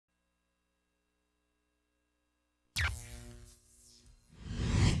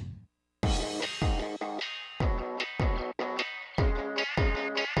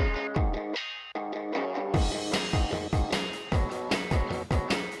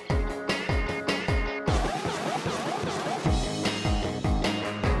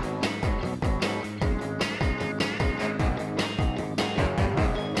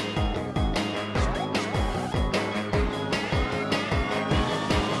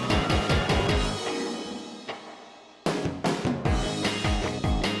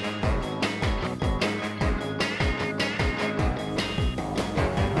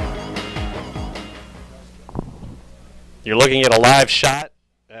You're looking at a live shot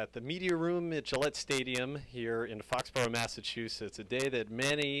at the media room at Gillette Stadium here in Foxborough, Massachusetts, a day that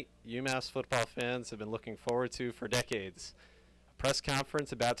many UMass football fans have been looking forward to for decades. A press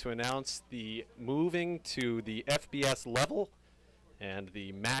conference about to announce the moving to the FBS level and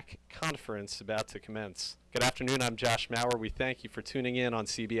the MAC conference about to commence. Good afternoon, I'm Josh Maurer. We thank you for tuning in on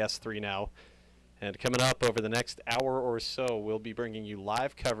CBS 3 Now. And coming up over the next hour or so, we'll be bringing you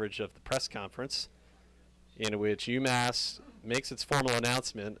live coverage of the press conference in which UMass makes its formal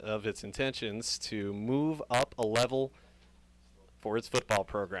announcement of its intentions to move up a level for its football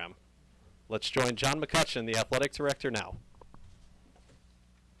program. Let's join John McCutcheon, the athletic director, now.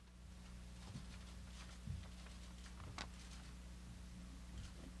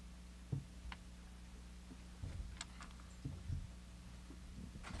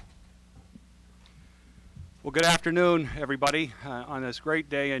 Well, good afternoon, everybody, on this great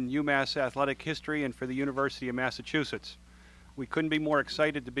day in UMass athletic history and for the University of Massachusetts. We couldn't be more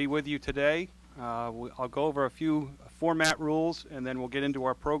excited to be with you today. I'll go over a few format rules and then we'll get into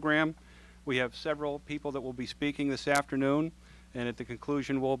our program. We have several people that will be speaking this afternoon, and at the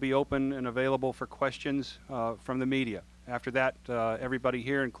conclusion we'll be open and available for questions from the media. After that, everybody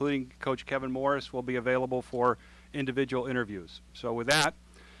here, including Coach Kevin Morris, will be available for individual interviews. So with that,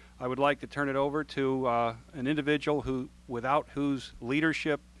 I would like to turn it over to an individual without whose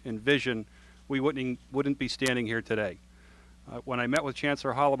leadership and vision we wouldn't be standing here today. When I met with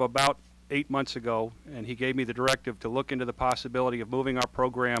Chancellor Holub about 8 months ago, and he gave me the directive to look into the possibility of moving our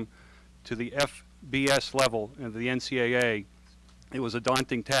program to the FBS level and the NCAA, it was a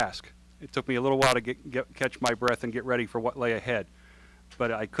daunting task. It took me a little while to catch my breath and get ready for what lay ahead.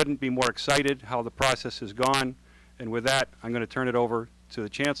 But I couldn't be more excited how the process has gone. And with that, I'm going to turn it over to the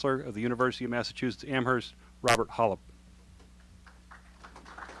Chancellor of the University of Massachusetts Amherst, Robert Holub.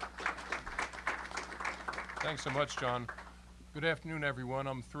 Thanks so much, John. Good afternoon, everyone.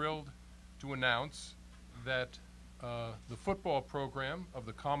 I'm thrilled to announce that the football program of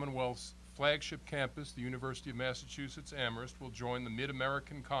the Commonwealth's flagship campus, the University of Massachusetts Amherst, will join the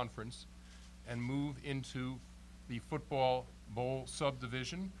Mid-American Conference and move into the Football Bowl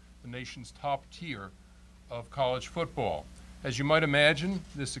subdivision, the nation's top tier of college football. As you might imagine,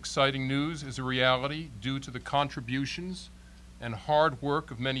 this exciting news is a reality due to the contributions and hard work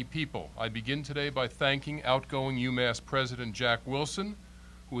of many people. I begin today by thanking outgoing UMass President Jack Wilson,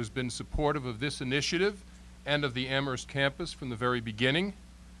 who has been supportive of this initiative and of the Amherst campus from the very beginning,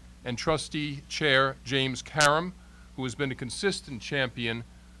 and Trustee Chair James Karam, who has been a consistent champion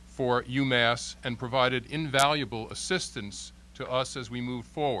for UMass and provided invaluable assistance to us as we move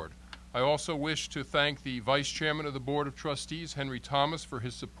forward. I also wish to thank the Vice Chairman of the Board of Trustees, Henry Thomas, for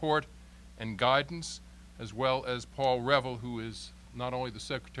his support and guidance, as well as Paul Reville, who is not only the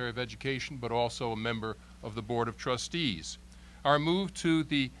Secretary of Education, but also a member of the Board of Trustees. Our move to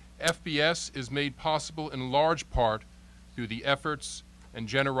the FBS is made possible in large part through the efforts and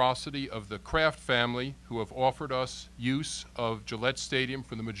generosity of the Kraft family, who have offered us use of Gillette Stadium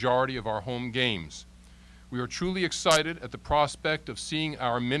for the majority of our home games. We are truly excited at the prospect of seeing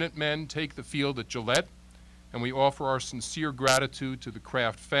our Minutemen take the field at Gillette, and we offer our sincere gratitude to the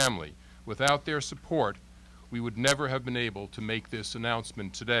Kraft family. Without their support, we would never have been able to make this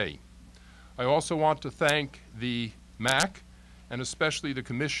announcement today. I also want to thank the MAC, and especially the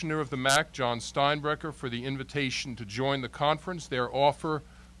Commissioner of the MAC, John Steinbrecher, for the invitation to join the conference. Their offer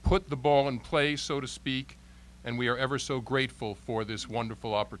put the ball in play, so to speak, and we are ever so grateful for this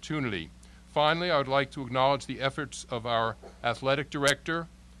wonderful opportunity. Finally, I would like to acknowledge the efforts of our athletic director,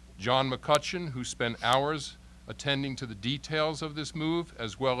 John McCutcheon, who spent hours attending to the details of this move,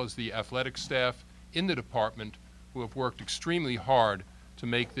 as well as the athletic staff in the department, who have worked extremely hard to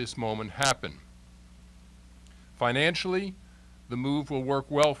make this moment happen. Financially, the move will work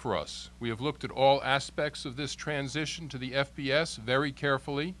well for us. We have looked at all aspects of this transition to the FBS very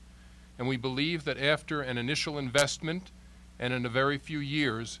carefully, and we believe that after an initial investment and in a very few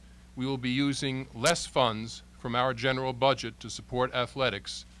years, we will be using less funds from our general budget to support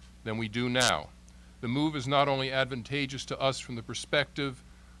athletics than we do now. The move is not only advantageous to us from the perspective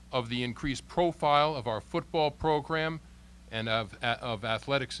of the increased profile of our football program and of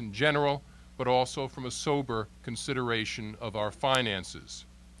athletics in general, but also from a sober consideration of our finances.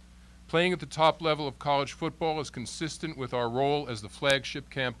 Playing at the top level of college football is consistent with our role as the flagship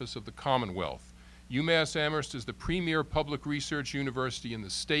campus of the Commonwealth. UMass Amherst is the premier public research university in the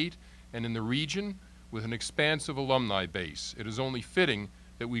state and in the region with an expansive alumni base. It is only fitting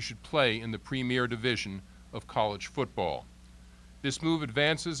that we should play in the premier division of college football. This move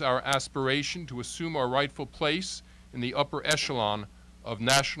advances our aspiration to assume our rightful place in the upper echelon of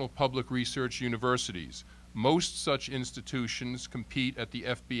national public research universities, Most such institutions compete at the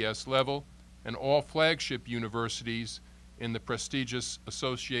FBS level, and all flagship universities in the prestigious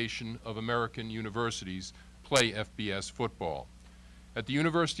Association of American Universities play FBS football. At the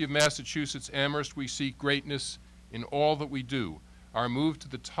University of Massachusetts Amherst, we seek greatness in all that we do. Our move to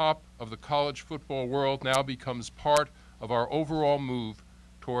the top of the college football world now becomes part of our overall move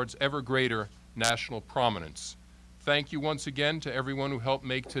towards ever greater national prominence. Thank you once again to everyone who helped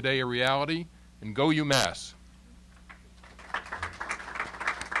make today a reality, and go UMass.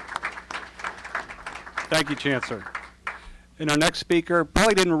 Thank you, Chancellor. And our next speaker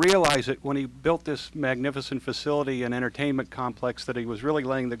probably didn't realize it when he built this magnificent facility and entertainment complex that he was really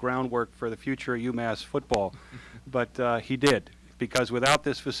laying the groundwork for the future of UMass football. But he did, because without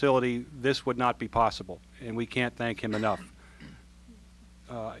this facility, this would not be possible, and we can't thank him enough.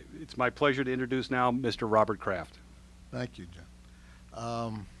 It's my pleasure to introduce now Mr. Robert Kraft. Thank you,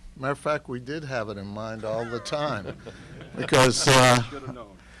 John. Matter of fact, we did have it in mind all the time, because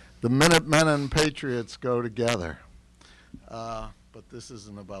the Minutemen and Patriots go together. But this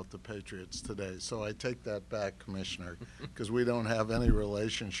isn't about the Patriots today, so I take that back, Commissioner, because we don't have any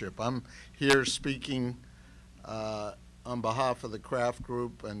relationship. I'm here speaking on behalf of the Kraft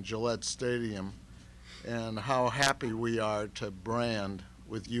Group and Gillette Stadium, and how happy we are to brand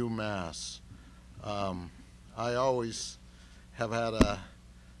with UMass. I always have had a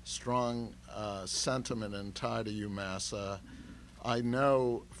strong sentiment and tie to UMass. I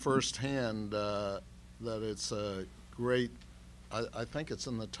know firsthand that it's a great, I think it's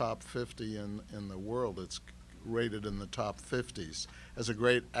in the top 50 in the world. It's rated in the top 50s as a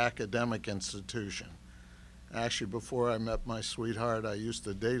great academic institution. Actually, before I met my sweetheart, I used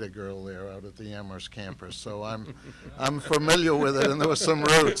to date a girl there out at the Amherst campus, so I'm familiar with it, and there were some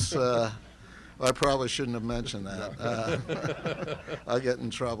roots. I probably shouldn't have mentioned that. I'll get in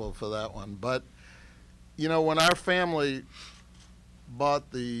trouble for that one. But, you know, when our family bought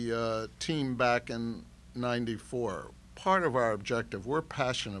the team back in '94, part of our objective, we're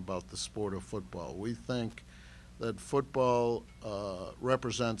passionate about the sport of football. We think that football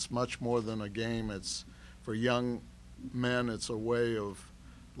represents much more than a game. It's, for young men, it's a way of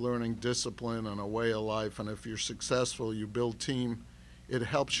learning discipline and a way of life. And if you're successful, you build team, it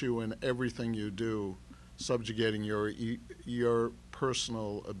helps you in everything you do, subjugating your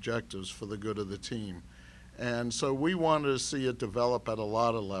personal objectives for the good of the team. And so we wanted to see it develop at a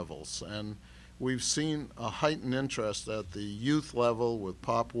lot of levels. And we've seen a heightened interest at the youth level with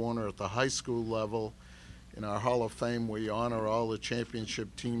Pop Warner, at the high school level. In our Hall of Fame, we honor all the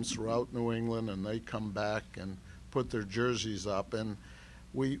championship teams throughout New England, and they come back and put their jerseys up. And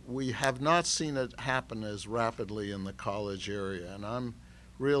we have not seen it happen as rapidly in the college area. And I'm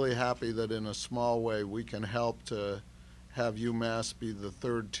really happy that in a small way we can help to have UMass be the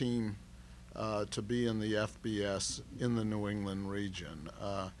third team to be in the FBS in the New England region.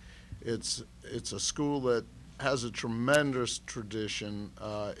 It's a school that has a tremendous tradition.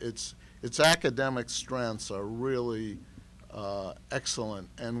 Its academic strengths are really excellent,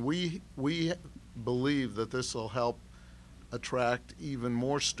 and we believe that this will help attract even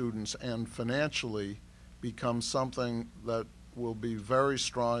more students and financially become something that will be very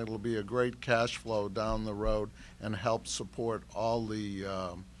strong. It'll be a great cash flow down the road and help support all the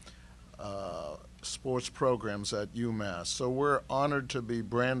sports programs at UMass. So we're honored to be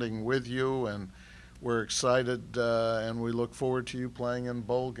branding with you, and we're excited, and we look forward to you playing in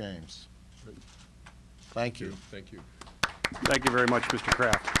bowl games. Thank you. Thank you. Thank you very much, Mr.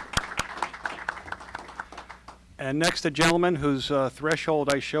 Kraft. And next, a gentleman whose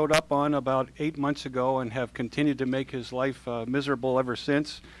threshold I showed up on about 8 months ago and have continued to make his life miserable ever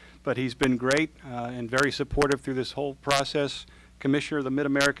since. But he's been great and very supportive through this whole process. Commissioner of the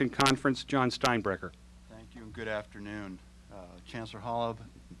Mid-American Conference, John Steinbrecher. Thank you and good afternoon. Chancellor Holub,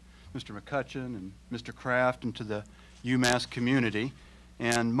 Mr. McCutcheon, and Mr. Kraft, and to the UMass community,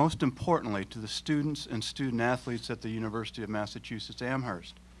 and most importantly to the students and student athletes at the University of Massachusetts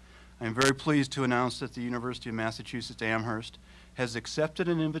Amherst. I am very pleased to announce that the University of Massachusetts Amherst has accepted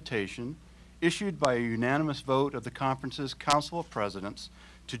an invitation issued by a unanimous vote of the conference's Council of Presidents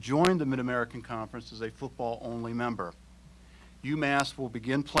to join the Mid-American Conference as a football-only member. UMass will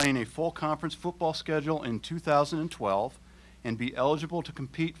begin playing a full conference football schedule in 2012 and be eligible to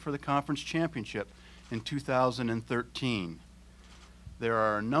compete for the conference championship in 2013. There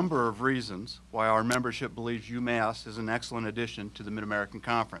are a number of reasons why our membership believes UMass is an excellent addition to the Mid-American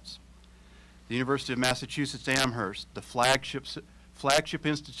Conference. The University of Massachusetts Amherst, the flagship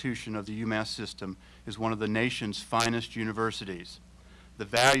institution of the UMass system, is one of the nation's finest universities. The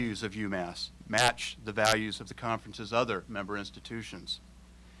values of UMass match the values of the conference's other member institutions.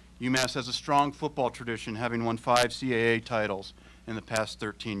 UMass has a strong football tradition, having won 5 CAA titles in the past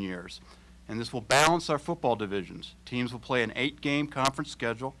 13 years. And this will balance our football divisions. Teams will play an 8-game conference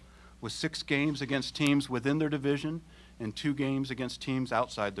schedule with 6 games against teams within their division and 2 games against teams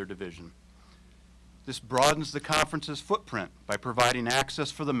outside their division. This broadens the conference's footprint by providing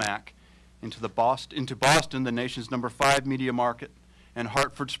access for the MAC into Boston, the nation's #5 media market, and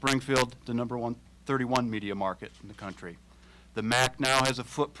Hartford-Springfield, the #31 media market in the country. The MAC now has a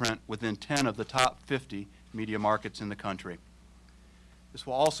footprint within 10 of the top 50 media markets in the country. This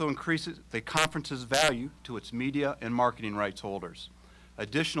will also increase the conference's value to its media and marketing rights holders.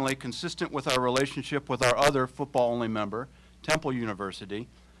 Additionally, consistent with our relationship with our other football-only member, Temple University,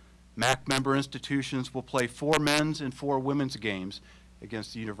 MAC member institutions will play 4 men's and 4 women's games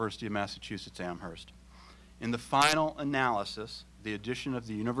against the University of Massachusetts Amherst. In the final analysis, the addition of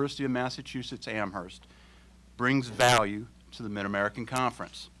the University of Massachusetts Amherst brings value to the Mid-American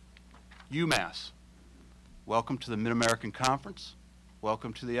Conference. UMass, welcome to the Mid-American Conference.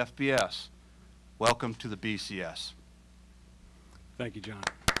 Welcome to the FBS. Welcome to the BCS. Thank you, John.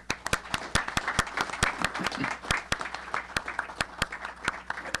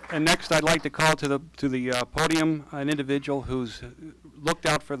 And next, I'd like to call to the podium an individual who's looked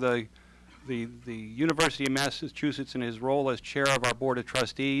out for the University of Massachusetts in his role as chair of our Board of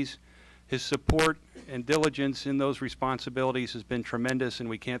Trustees. His support and diligence in those responsibilities has been tremendous, and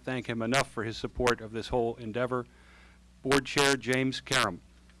we can't thank him enough for his support of this whole endeavor. Board Chair James Karam.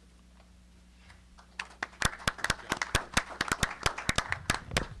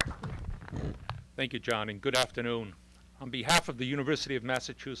 Thank you, John, and good afternoon. On behalf of the University of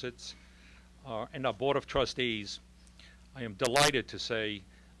Massachusetts and our Board of Trustees, I am delighted to say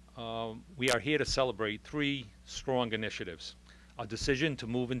we are here to celebrate 3 strong initiatives: our decision to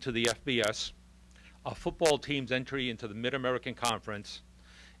move into the FBS, our football team's entry into the Mid-American Conference,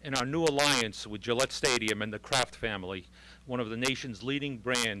 and our new alliance with Gillette Stadium and the Kraft family, one of the nation's leading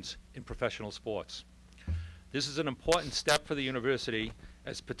brands in professional sports. This is an important step for the university,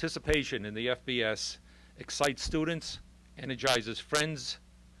 as participation in the FBS excites students, energizes friends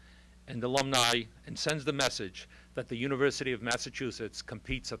and alumni, and sends the message that the University of Massachusetts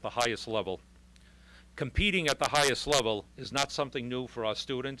competes at the highest level. Competing at the highest level is not something new for our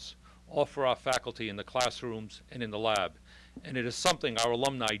students or for our faculty in the classrooms and in the lab, and it is something our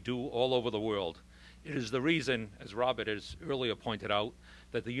alumni do all over the world. It is the reason, as Robert has earlier pointed out,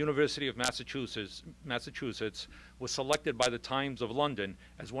 that the University of Massachusetts was selected by the Times of London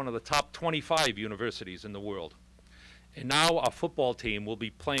as one of the top 25 universities in the world. And now our football team will be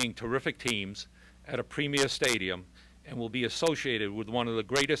playing terrific teams at a premier stadium and will be associated with one of the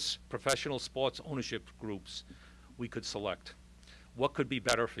greatest professional sports ownership groups we could select. What could be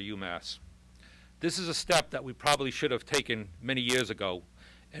better for UMass? This is a step that we probably should have taken many years ago,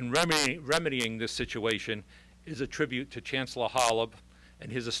 and remedying this situation is a tribute to Chancellor Holub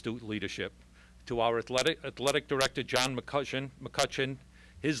and his astute leadership, to our athletic director, John McCutcheon,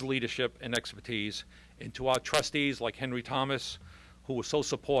 his leadership and expertise, and to our trustees like Henry Thomas, who were so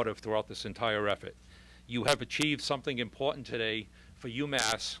supportive throughout this entire effort. You have achieved something important today for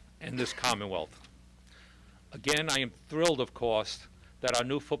UMass and this Commonwealth. Again, I am thrilled, of course, that our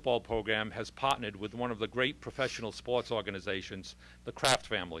new football program has partnered with one of the great professional sports organizations, the Kraft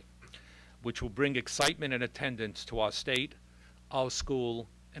family, which will bring excitement and attendance to our state, our school,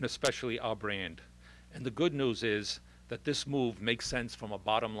 and especially our brand. And the good news is that this move makes sense from a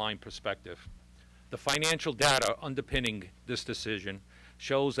bottom line perspective. The financial data underpinning this decision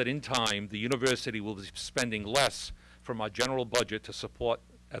shows that in time, the university will be spending less from our general budget to support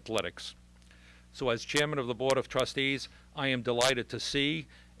athletics. So as chairman of the Board of Trustees, I am delighted to see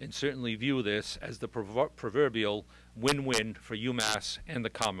and certainly view this as the proverbial win-win for UMass and the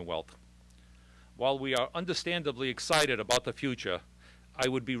Commonwealth. While we are understandably excited about the future, I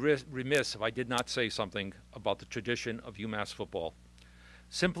would be remiss if I did not say something about the tradition of UMass football.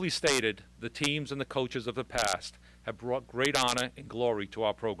 Simply stated, the teams and the coaches of the past have brought great honor and glory to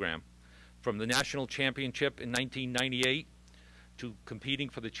our program. From the national championship in 1998, to competing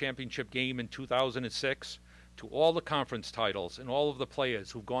for the championship game in 2006, to all the conference titles and all of the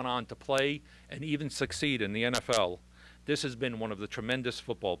players who've gone on to play and even succeed in the NFL, this has been one of the tremendous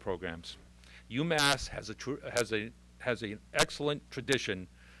football programs. UMass has an excellent tradition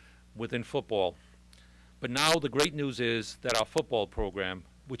within football. But now the great news is that our football program,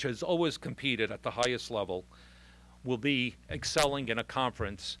 which has always competed at the highest level, will be excelling in a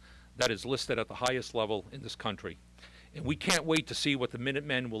conference that is listed at the highest level in this country. And we can't wait to see what the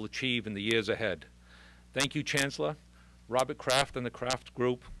Minutemen will achieve in the years ahead. Thank you, Chancellor, Robert Kraft and the Kraft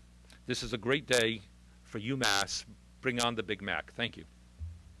Group. This is a great day for UMass. Bring on the Big Mac. Thank you.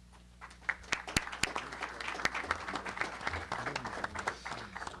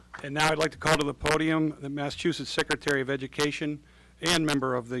 And now I'd like to call to the podium the Massachusetts Secretary of Education and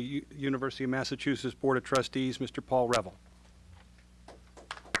member of the University of Massachusetts Board of Trustees, Mr. Paul Reville.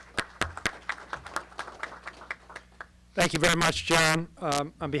 Thank you very much, John.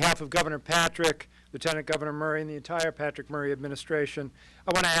 On behalf of Governor Patrick, Lieutenant Governor Murray, and the entire Patrick Murray administration,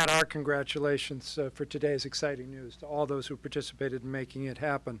 I want to add our congratulations for today's exciting news to all those who participated in making it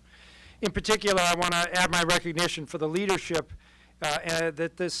happen. In particular, I want to add my recognition for the leadership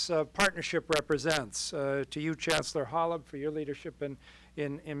that this partnership represents. To you, Chancellor Holub, for your leadership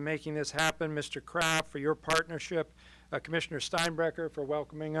in making this happen, Mr. Kraft, for your partnership, Commissioner Steinbrecher, for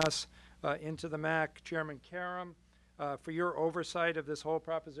welcoming us into the MAC, Chairman Karam, for your oversight of this whole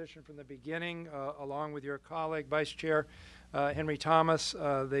proposition from the beginning, along with your colleague, Vice Chair Henry Thomas.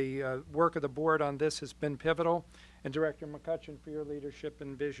 The work of the board on this has been pivotal, and Director McCutcheon for your leadership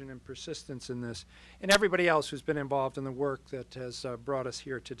and vision and persistence in this, and everybody else who's been involved in the work that has brought us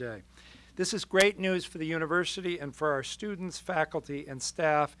here today. This is great news for the university and for our students, faculty, and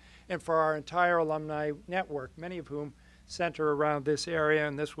staff, and for our entire alumni network, many of whom center around this area,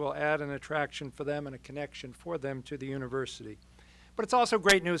 and this will add an attraction for them and a connection for them to the university. But it's also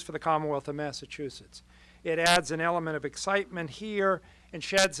great news for the Commonwealth of Massachusetts. It adds an element of excitement here and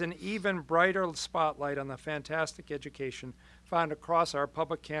sheds an even brighter spotlight on the fantastic education found across our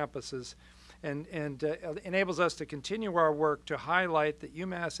public campuses and enables us to continue our work to highlight that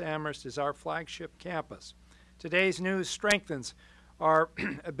UMass Amherst is our flagship campus. Today's news strengthens our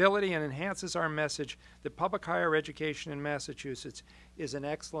ability and enhances our message that public higher education in Massachusetts is an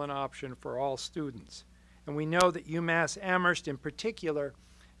excellent option for all students. And we know that UMass Amherst in particular,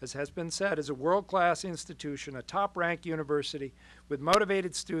 as has been said, is a world-class institution, a top-ranked university with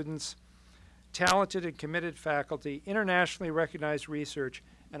motivated students, talented and committed faculty, internationally recognized research,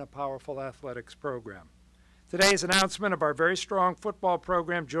 and a powerful athletics program. Today's announcement of our very strong football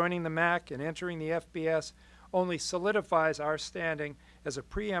program joining the MAC and entering the FBS only solidifies our standing as a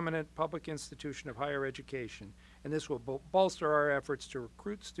preeminent public institution of higher education, and this will bolster our efforts to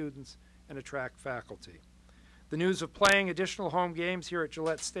recruit students and attract faculty. The news of playing additional home games here at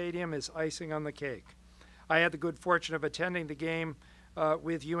Gillette Stadium is icing on the cake. I had the good fortune of attending the game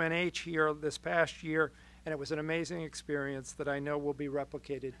with UNH here this past year, and it was an amazing experience that I know will be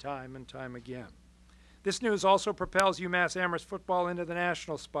replicated time and time again. This news also propels UMass Amherst football into the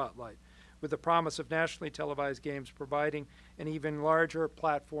national spotlight, with the promise of nationally televised games providing an even larger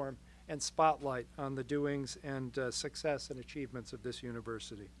platform and spotlight on the doings and success and achievements of this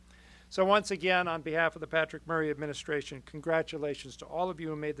university. So once again, on behalf of the Patrick Murray administration, congratulations to all of you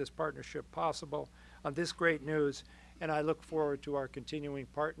who made this partnership possible on this great news, and I look forward to our continuing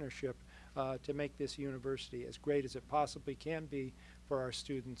partnership to make this university as great as it possibly can be for our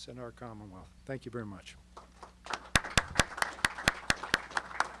students and our Commonwealth. Thank you very much.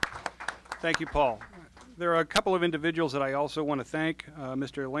 Thank you, Paul. There are a couple of individuals that I also want to thank.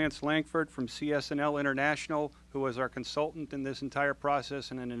 Mr. Lance Langford from CSNL International, who was our consultant in this entire process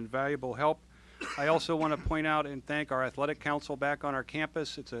and an invaluable help. I also want to point out and thank our athletic council back on our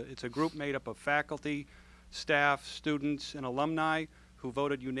campus. It's a group made up of faculty, staff, students, and alumni who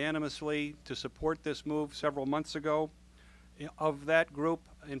voted unanimously to support this move several months ago. Of that group,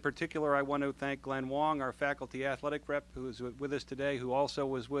 in particular, I want to thank Glenn Wong, our faculty athletic rep, who is with us today, who also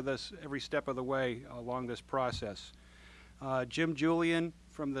was with us every step of the way along this process. Jim Julian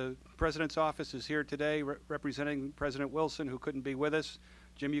from the President's office is here today representing President Wilson, who couldn't be with us.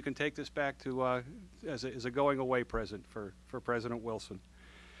 Jim, you can take this back to as a going away present for President Wilson.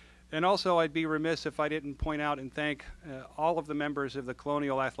 And also, I'd be remiss if I didn't point out and thank all of the members of the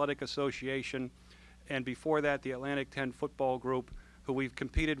Colonial Athletic Association, and before that, the Atlantic 10 football group, who we've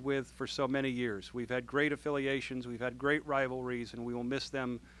competed with for so many years. We've had great affiliations, we've had great rivalries, and we will miss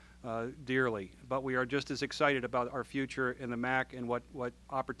them dearly. But we are just as excited about our future in the MAC and what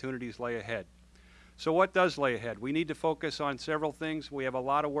opportunities lay ahead. So what does lay ahead? We need to focus on several things. We have a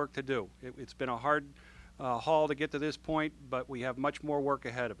lot of work to do. It's been a hard haul to get to this point, but we have much more work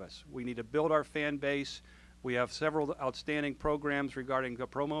ahead of us. We need to build our fan base. We have several outstanding programs regarding the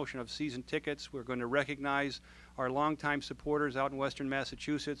promotion of season tickets. We're going to recognize our longtime supporters out in Western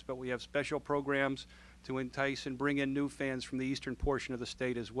Massachusetts, but we have special programs to entice and bring in new fans from the eastern portion of the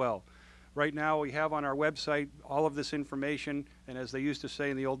state as well. Right now, we have on our website all of this information, and as they used to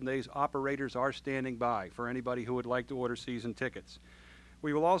say in the olden days, operators are standing by for anybody who would like to order season tickets.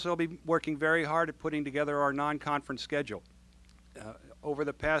 We will also be working very hard at putting together our non-conference schedule. Over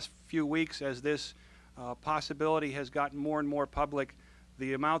the past few weeks, as this possibility has gotten more and more public,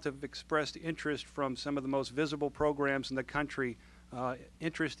 the amount of expressed interest from some of the most visible programs in the country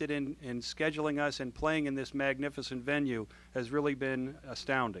interested in scheduling us and playing in this magnificent venue has really been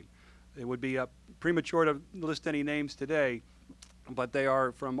astounding. It would be premature to list any names today, but they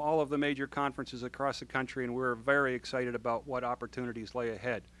are from all of the major conferences across the country, and we're very excited about what opportunities lay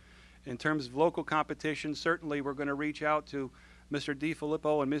ahead. In terms of local competition, certainly we're going to reach out to Mr.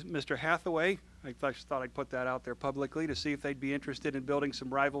 DiFilippo and Mr. Hathaway. I just thought I'd put that out there publicly to see if they'd be interested in building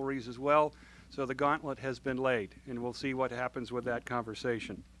some rivalries as well. So the gauntlet has been laid, and we'll see what happens with that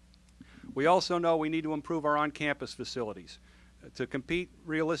conversation. We also know we need to improve our on-campus facilities. To compete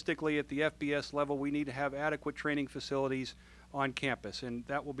realistically at the FBS level, we need to have adequate training facilities on campus, and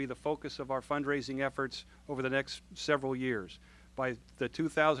that will be the focus of our fundraising efforts over the next several years. By the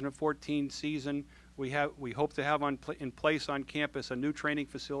 2014 season, we hope to have in place on campus a new training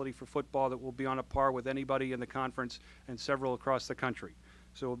facility for football that will be on a par with anybody in the conference and several across the country.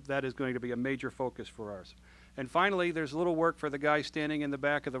 So that is going to be a major focus for us. And finally, there's a little work for the guy standing in the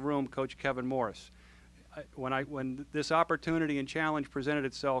back of the room, Coach Kevin Morris. When this opportunity and challenge presented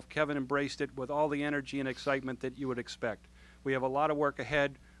itself, Kevin embraced it with all the energy and excitement that you would expect. We have a lot of work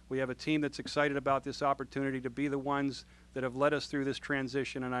ahead. We have a team that's excited about this opportunity to be the ones that have led us through this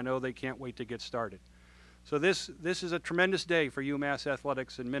transition, and I know they can't wait to get started. So this is a tremendous day for UMass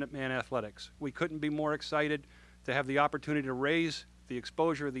Athletics and Minuteman Athletics. We couldn't be more excited to have the opportunity to raise the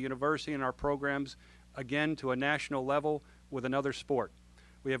exposure of the university and our programs again to a national level with another sport.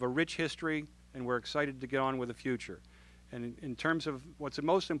 We have a rich history, and we're excited to get on with the future. And in terms of what's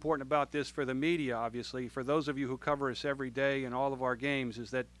most important about this for the media, obviously, for those of you who cover us every day in all of our games,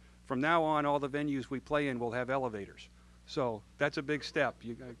 is that from now on, all the venues we play in will have elevators. So that's a big step.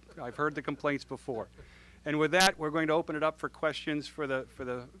 I've heard the complaints before. And with that, we're going to open it up for questions for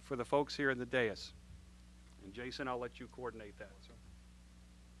the folks here in the dais. And Jason, I'll let you coordinate that. So.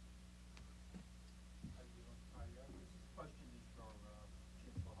 This question is for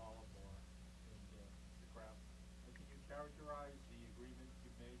Chancellor Holub and Mr. Kraft. Can you characterize the agreement you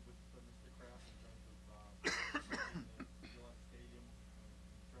made with Mr. Kraft in terms of the Gillette Stadium,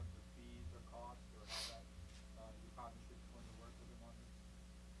 in terms of fees or costs, or how that your partnership is going to work with him on this?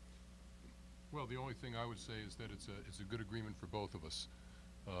 Well, the only thing I would say is that it's a good agreement for both of us.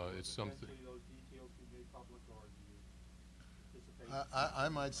 It's something. Those details be made public, or do you anticipate? I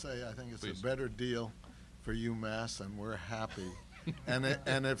might say I think it's a better deal for UMass, and we're happy. and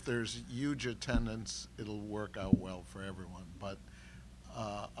if there's huge attendance, it'll work out well for everyone. But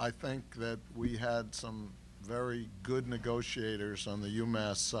I think that we had some very good negotiators on the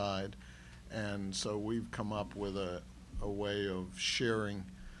UMass side, and so we've come up with a way of sharing,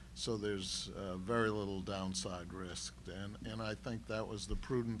 so there's very little downside risk. And I think that was the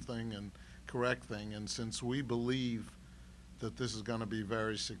prudent thing and correct thing. And since we believe that this is going to be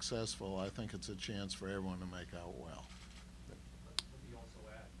very successful, I think it's a chance for everyone to make out well. Let me also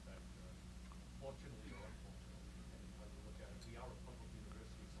add that, fortunately or unfortunately, depending on how you look at it, we are a public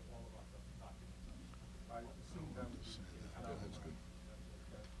university, so all of our documents are. I assume that was good.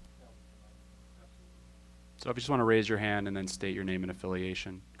 So if you just want to raise your hand and then state your name and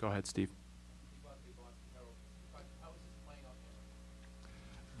affiliation. Go ahead, Steve.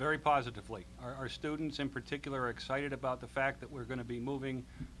 Very positively. Our students in particular are excited about the fact that we're going to be moving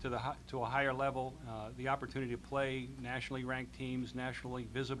to a higher level, the opportunity to play nationally ranked teams, nationally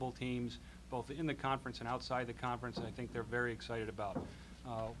visible teams, both in the conference and outside the conference, and I think they're very excited about it.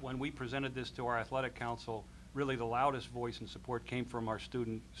 When we presented this to our athletic council, really the loudest voice and support came from our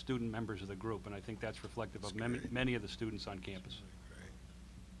student members of the group, and I think that's reflective of many of the students on campus.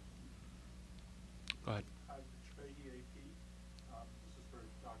 Go ahead. This is for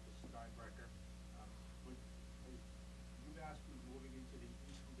Dr. Steinbrecher. Would UMass be moving into the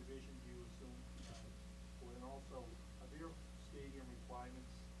Eastern Division, do you assume? And also, are there stadium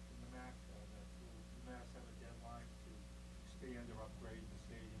requirements in the MAC that will UMass have a deadline to expand or upgrade the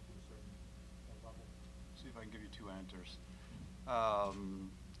stadium to a certain level? See if I can give you two answers.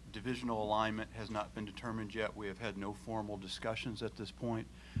 Divisional alignment has not been determined yet. We have had no formal discussions at this point.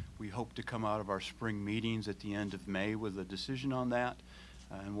 We hope to come out of our spring meetings at the end of May with a decision on that,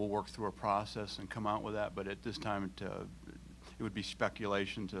 and we'll work through a process and come out with that. But at this time, it would be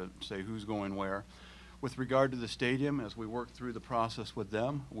speculation to say who's going where. With regard to the stadium, as we work through the process with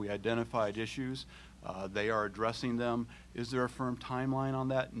them, we identified issues. They are addressing them. Is there a firm timeline on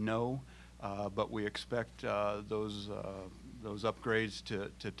that? No. But we expect those upgrades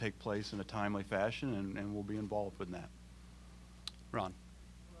to take place in a timely fashion, and we'll be involved with that. Ron.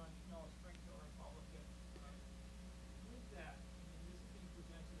 With that, this is being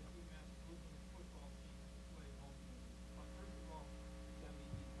presented at UMass moving the football team to play home games. First of all, does that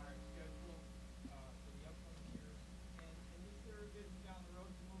mean the entire schedule for the upcoming years? And is there a vision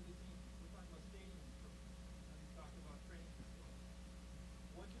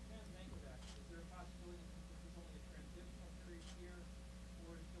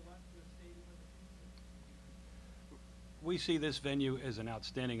we see this venue as an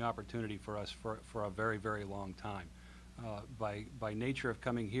outstanding opportunity for us for a very, very long time. By nature of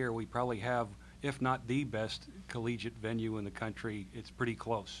coming here, we probably have, if not the best collegiate venue in the country. It's pretty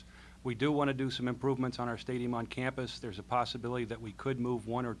close. We do want to do some improvements on our stadium on campus. There's a possibility that we could move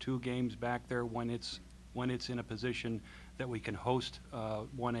 1 or 2 games back there when it's in a position that we can host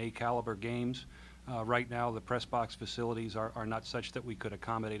 1A caliber games. Right now, the press box facilities are not such that we could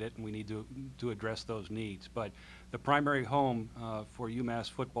accommodate it, and we need to address those needs. But the primary home for UMass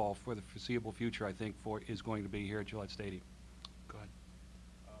football for the foreseeable future, I think, is going to be here at Gillette Stadium. Go ahead.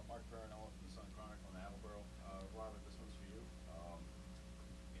 Mark Barinella from the Sun Chronicle in Attleboro. Robert, this one's for you.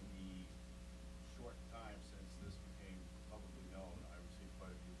 In the short time since this became publicly known, I received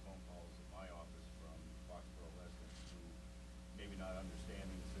quite a few phone calls at my office from Foxborough residents who, maybe not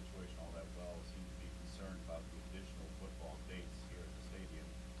understanding the situation all that well, seem to be concerned about the additional football dates here at the stadium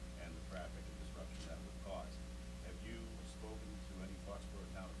and the traffic and disruption that would cause. Have you spoken to any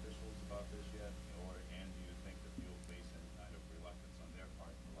Foxborough town officials about this yet, and do you think that you'll face any kind of reluctance on their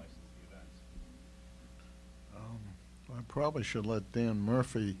part to license the events? I probably should let Dan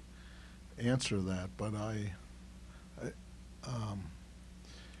Murphy answer that, but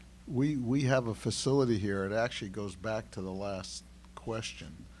we have a facility here. It actually goes back to the last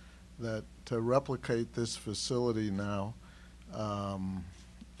question, that to replicate this facility now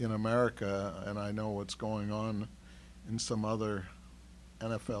in America, and I know what's going on in some other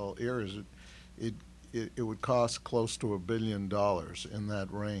NFL areas, it would cost close to $1 billion in that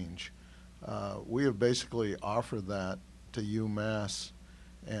range. We have basically offered that to UMass,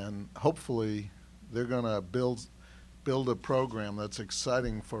 and hopefully they're going to build a program that's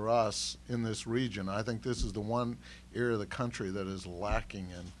exciting for us in this region. I think this is the one area of the country that is lacking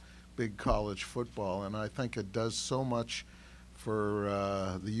in big college football, and I think it does so much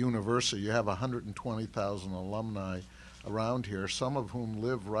for the university. You have 120,000 alumni around here, some of whom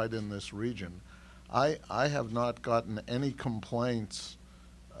live right in this region. I have not gotten any complaints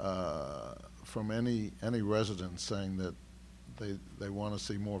from any residents saying that they want to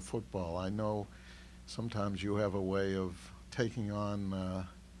see more football. I know sometimes you have a way of taking on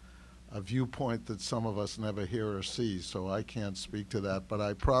a viewpoint that some of us never hear or see, so I can't speak to that, but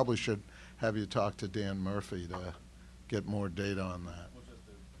I probably should have you talk to Dan Murphy to get more data on that. Well, just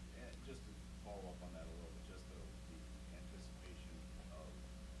to follow up on that a little bit, just the anticipation of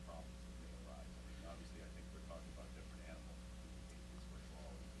problems that may arise. I mean, obviously, I think we're talking about different animals in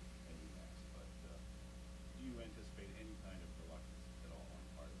football and UMass, but do you anticipate any kind of reluctance at all on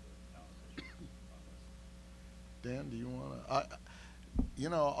the part of the town officials on this? Dan, do you want to? You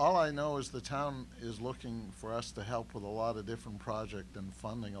know, all I know is the town is looking for us to help with a lot of different projects and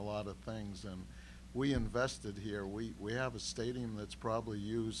funding a lot of things, and we invested here. We have a stadium that's probably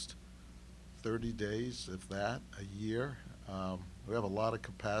used 30 days, if that, a year. We have a lot of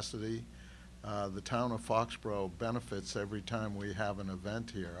capacity. The town of Foxborough benefits every time we have an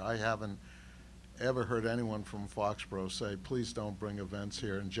event here. I haven't ever heard anyone from Foxborough say, please don't bring events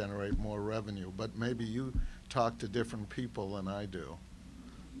here and generate more revenue, but maybe you talk to different people than I do.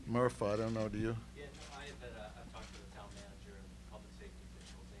 Murph, I don't know, do you? Yeah, no, I've talked to the town manager and public safety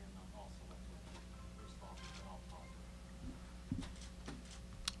officials, and also went to the responsible for all possible.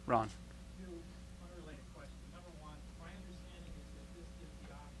 Ron. Two unrelated questions. Number one, my understanding is that this gives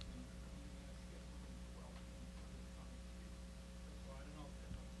the option for UMass scheduling 12 games for this coming season. So I don't know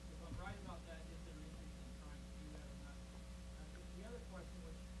if I'm right about that, if they're interested in trying to do that or not. The other question,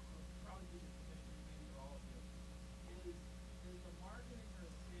 which will probably be the commission, maybe to all of you, is the marketing or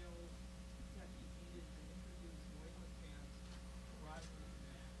sales technique needed to introduce New England fans to rivalry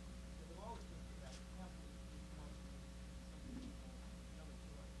fans? Because I've always been for that heavily in most of some people, another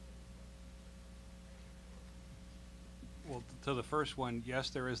two other things. Well, to the first one, yes,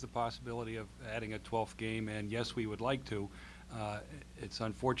 there is the possibility of adding a 12th game, and yes, we would like to. It's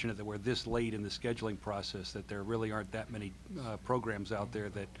unfortunate that we're this late in the scheduling process, that there really aren't that many programs out there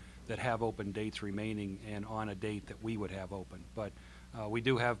that have open dates remaining and on a date that we would have open. But we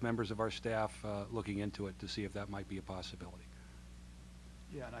do have members of our staff looking into it to see if that might be a possibility.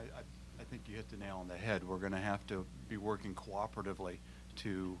 Yeah, and I think you hit the nail on the head. We're going to have to be working cooperatively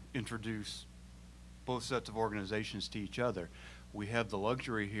to introduce both sets of organizations to each other. We have the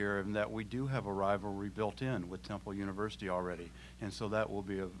luxury here in that we do have a rivalry built in with Temple University already, and so that will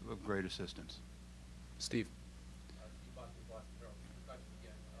be of great assistance. Steve.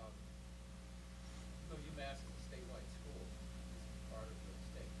 So UMass is a statewide school. It's part of the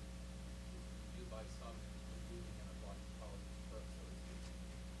state. Viewed by some including in a Boston College birth, so to speak.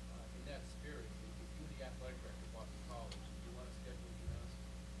 In that spirit, if you the athletic director of Boston College, do you want to schedule UMass?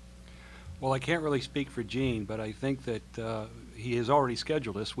 Well, I can't really speak for Gene, but I think that he has already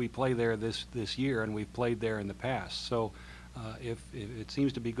scheduled us. We play there this year, and we've played there in the past. So if it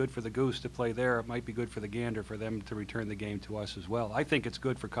seems to be good for the goose to play there, it might be good for the gander for them to return the game to us as well. I think it's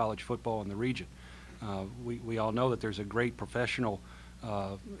good for college football in the region. We all know that there's a great professional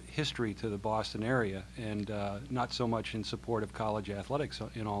history to the Boston area, and not so much in support of college athletics,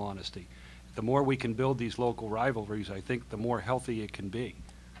 in all honesty. The more we can build these local rivalries, I think the more healthy it can be.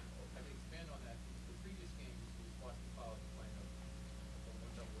 I can expand on that. The previous games was Boston College playing a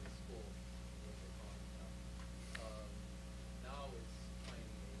one-double-A school, what they call it. Now it's playing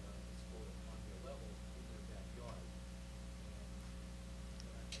a school on their level in their backyard.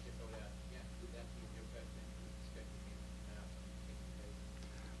 And I guess I would ask again, would that be in your best interest to schedule games in Mass on a continued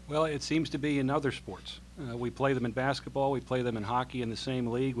basis? Well, it seems to be in other sports. We play them in basketball, we play them in hockey in the same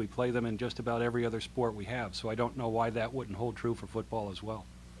league, we play them in just about every other sport we have, so I don't know why that wouldn't hold true for football as well.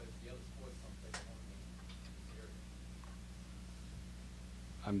 But if the other sports don't play their home games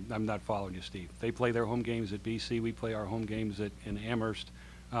in this area. I'm not following you, Steve. They play their home games at BC, we play our home games in Amherst.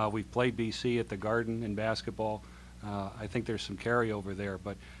 We've played BC at the Garden in basketball. I think there's some carryover there,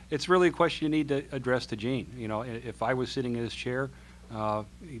 but it's really a question you need to address to Gene. You know, if I was sitting in his chair,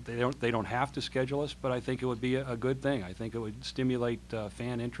 they don't have to schedule us, but I think it would be a good thing. I think it would stimulate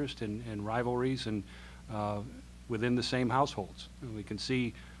fan interest and rivalries and within the same households. And we can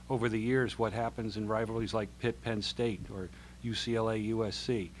see over the years what happens in rivalries like Pitt-Penn State or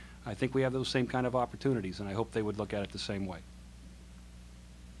UCLA-USC. I think we have those same kind of opportunities, and I hope they would look at it the same way.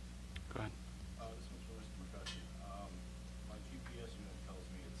 Go ahead. This one's for Mr. McCutcheon. My GPS unit tells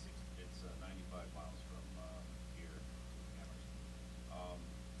me it's 95 miles from here to Amherst.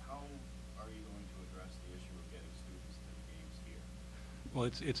 How are you going to address the issue of getting students to the games here? Well,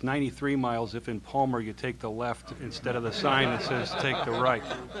 it's 93 miles if in Palmer you take the left instead of the sign that says take the right.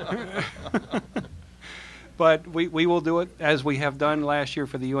 But we will do it as we have done last year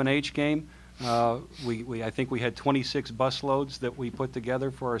for the UNH game. I think we had 26 bus loads that we put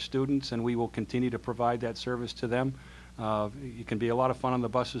together for our students, and we will continue to provide that service to them. It can be a lot of fun on the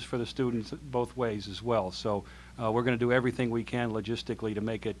buses for the students both ways as well. So we're going to do everything we can logistically to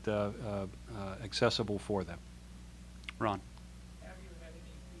make it accessible for them. Ron. Have you had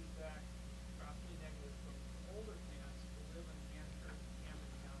any feedback, possibly negative, from older fans who live in Hampshire,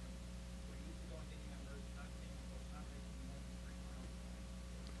 Camden County, who are used to going to Amherst, not being able to not making more than 3 miles?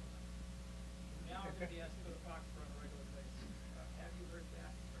 Now they're going to be asked to go to Foxborough on a regular basis. Have you heard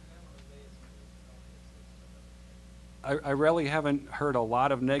that from them, or are they as I really haven't heard a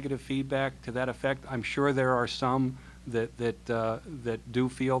lot of negative feedback to that effect. I'm sure there are some that do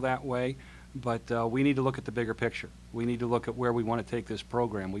feel that way, but we need to look at the bigger picture. We need to look at where we want to take this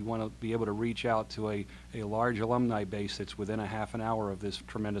program. We want to be able to reach out to a large alumni base that's within a half an hour of this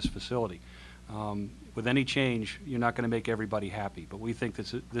tremendous facility. With any change, you're not going to make everybody happy, but we think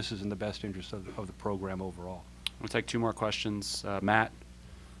this is in the best interest of the program overall. We'll take 2 more questions. Matt.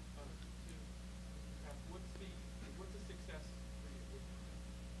 What's the success for you,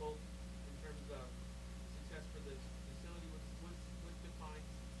 both in terms of success for the facility? What defines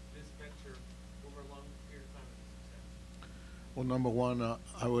this venture over a long period of time as a success? Well, number one,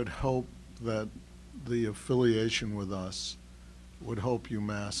 I would hope that the affiliation with us would help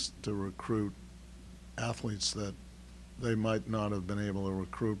UMass to recruit athletes that they might not have been able to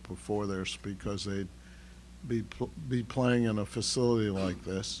recruit before this because they'd be playing in a facility like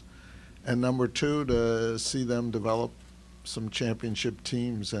this. And number two, to see them develop some championship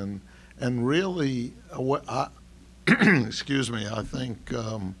teams and really, excuse me, I think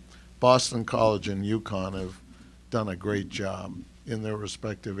Boston College and UConn have done a great job in their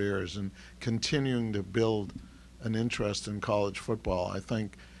respective areas and continuing to build an interest in college football. I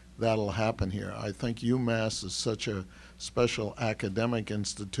think that'll happen here. I think UMass is such a special academic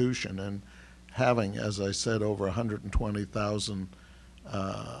institution, and having, as I said, over 120,000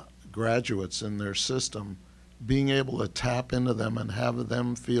 graduates in their system, being able to tap into them and have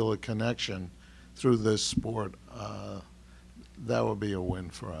them feel a connection through this sport, that would be a win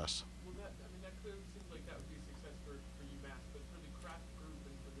for us. Well, that clearly seems like that would be a success for UMass, but for the Kraft group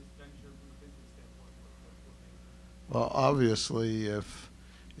and for this venture from a business standpoint, what Well, obviously,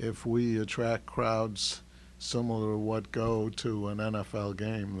 if we attract crowds similar to what go to an NFL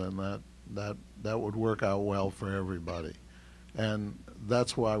game, then that would work out well for everybody. And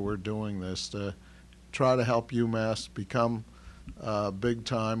that's why we're doing this, to try to help UMass become big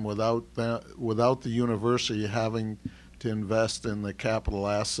time without the university having to invest in the capital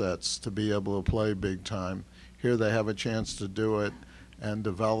assets to be able to play big time. Here they have a chance to do it and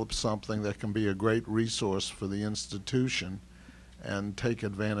develop something that can be a great resource for the institution. and take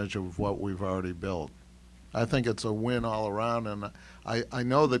advantage of what we've already built. I think it's a win all around, and I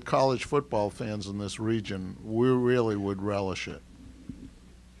know that college football fans in this region, we really would relish it.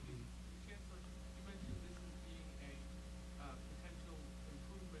 Chancellor, you mentioned this as being a potential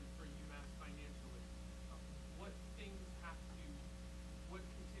improvement for UMass financially. What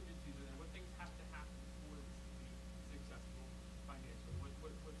contingencies are there? What things have to happen for this to be successful financially?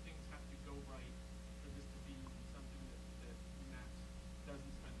 What things have to go right for this to be something that UMass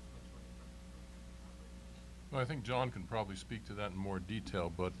doesn't spend as much money from operating? Well, I think John can probably speak to that in more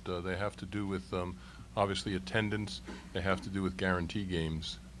detail, but they have to do with obviously attendance. They have to do with guarantee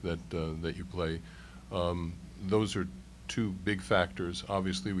games that you play. Those are two big factors.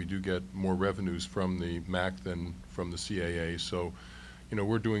 Obviously, we do get more revenues from the MAC than from the CAA. So, you know,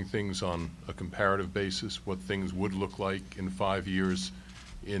 we're doing things on a comparative basis, what things would look like in 5 years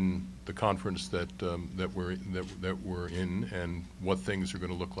in the conference that we're in, and what things are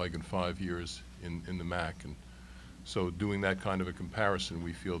going to look like in 5 years in the MAC. And so doing that kind of a comparison,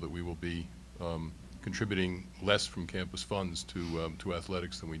 we feel that we will be contributing less from campus funds to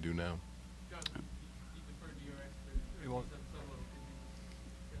athletics than we do now.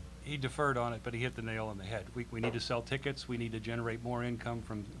 He deferred on it, but he hit the nail on the head. We need to sell tickets, we need to generate more income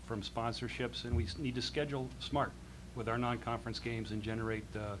from sponsorships, and we need to schedule smart with our non-conference games and generate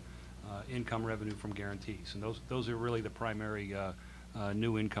income revenue from guarantees. And those are really the primary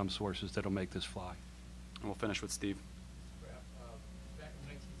new income sources that'll make this fly. And we'll finish with Steve. Back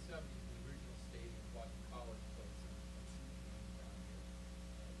in 1970, the original stadium, Boston College played some down here.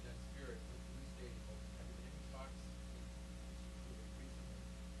 That spirit with the new stadium, have you been any talks recently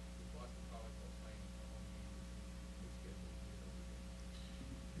with Boston College playing home games?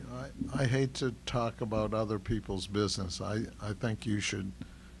 You know, I hate to talk about other people's business. I think you should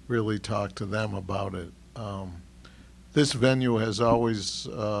really talk to them about it. This venue has always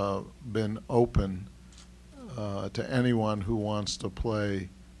been open to anyone who wants to play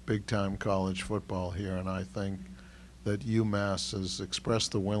big-time college football here, and I think that UMass has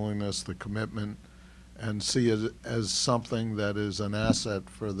expressed the willingness, the commitment, and see it as something that is an asset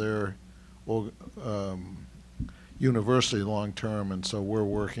for their university long-term, and so we're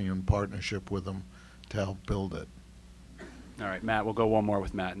working in partnership with them to help build it. All right, Matt, we'll go one more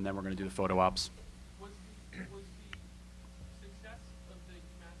with Matt, and then we're going to do the photo ops. Was the success of the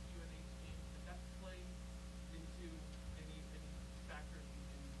UMass UNH game, did that play into any factors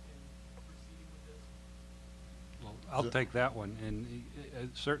in proceeding with this? Well, I'll take that one, and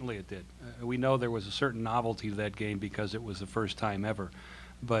certainly it did. We know there was a certain novelty to that game because it was the first time ever,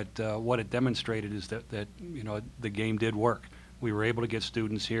 but what it demonstrated is that you know, the game did work. We were able to get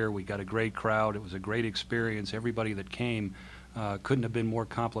students here. We got a great crowd. It was a great experience. Everybody that came couldn't have been more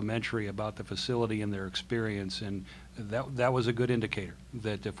complimentary about the facility and their experience, and that was a good indicator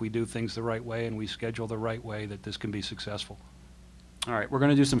that if we do things the right way and we schedule the right way, that this can be successful. All right, we're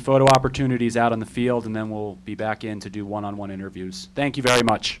going to do some photo opportunities out on the field, and then we'll be back in to do one-on-one interviews. Thank you very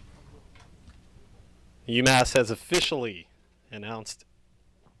much. UMass has officially announced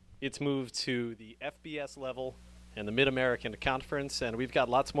its move to the FBS level and the Mid-American Conference, and we've got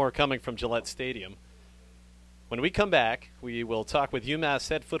lots more coming from Gillette Stadium. When we come back, we will talk with UMass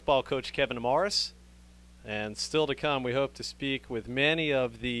head football coach Kevin Morris, and still to come, we hope to speak with many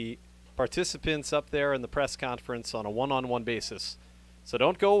of the participants up there in the press conference on a one-on-one basis. So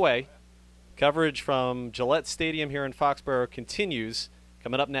don't go away. Coverage from Gillette Stadium here in Foxborough continues,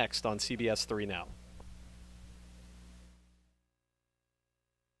 coming up next on CBS 3 Now.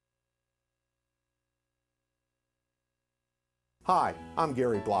 Hi, I'm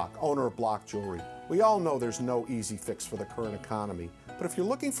Gary Block, owner of Block Jewelry. We all know there's no easy fix for the current economy, but if you're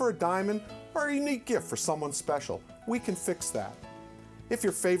looking for a diamond or a unique gift for someone special, we can fix that. If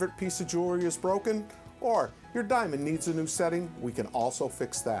your favorite piece of jewelry is broken or your diamond needs a new setting, we can also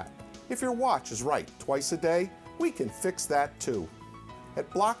fix that. If your watch is right twice a day, we can fix that too. At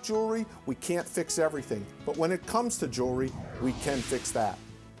Block Jewelry, we can't fix everything, but when it comes to jewelry, we can fix that.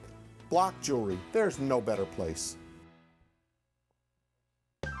 Block Jewelry, there's no better place.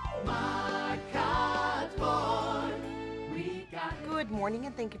 Good morning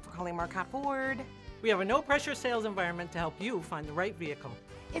and thank you for calling Marcotte Ford. We have a no-pressure sales environment to help you find the right vehicle.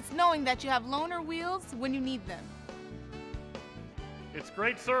 It's knowing that you have loaner wheels when you need them. It's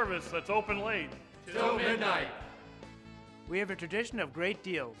great service that's open late. Till midnight. We have a tradition of great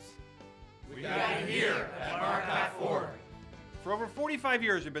deals. We got it here at Marcotte Ford. For over 45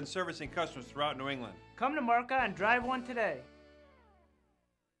 years, we've been servicing customers throughout New England. Come to Marcotte and drive one today.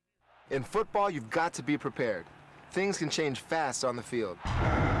 In football, you've got to be prepared. Things can change fast on the field.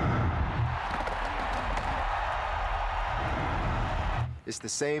 It's the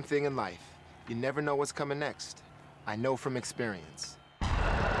same thing in life. You never know what's coming next. I know from experience.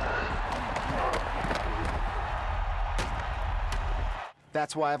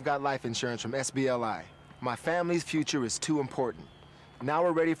 That's why I've got life insurance from SBLI. My family's future is too important. Now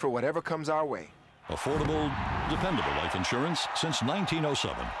we're ready for whatever comes our way. Affordable, dependable life insurance since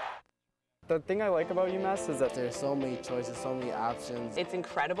 1907. The thing I like about UMass is that there's so many choices, so many options. It's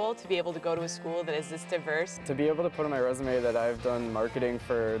incredible to be able to go to a school that is this diverse. To be able to put on my resume that I've done marketing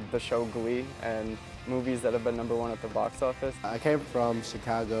for the show Glee and movies that have been #1 at the box office. I came from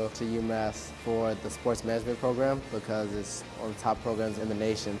Chicago to UMass for the sports management program because it's one of the top programs in the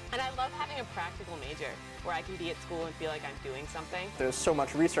nation. And I love having a practical major where I can be at school and feel like I'm doing something. There's so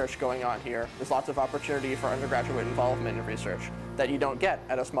much research going on here. There's lots of opportunity for undergraduate involvement in research that you don't get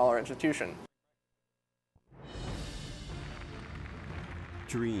at a smaller institution.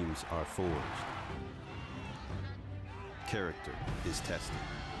 Dreams are forged. Character is tested.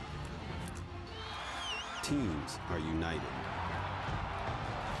 Teams are united.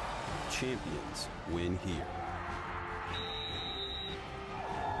 Champions win here.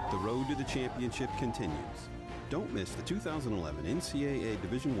 The road to the championship continues. Don't miss the 2011 NCAA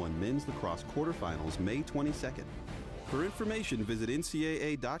Division I Men's Lacrosse Quarterfinals, May 22nd. For information, visit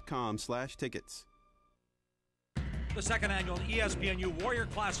ncaa.com/tickets. The second annual ESPNU Warrior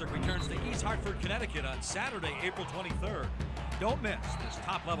Classic returns to East Hartford, Connecticut on Saturday, April 23rd. Don't miss this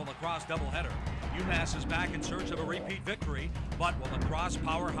top-level lacrosse doubleheader. UMass is back in search of a repeat victory, but will lacrosse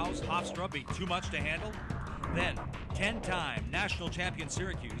powerhouse Hofstra be too much to handle? Then, 10-time national champion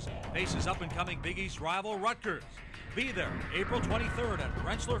Syracuse faces up-and-coming Big East rival Rutgers. Be there April 23rd at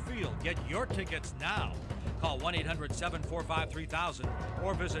Rensselaer Field. Get your tickets now. Call 1-800-745-3000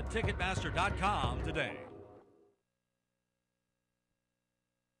 or visit Ticketmaster.com today.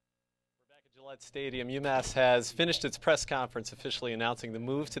 Gillette Stadium, UMass has finished its press conference officially announcing the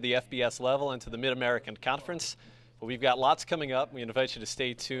move to the FBS level and to the Mid-American Conference. But we've got lots coming up. We invite you to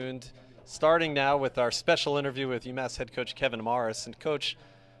stay tuned, starting now with our special interview with UMass head coach Kevin Morris. And Coach,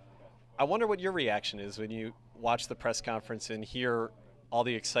 I wonder what your reaction is when you watch the press conference and hear all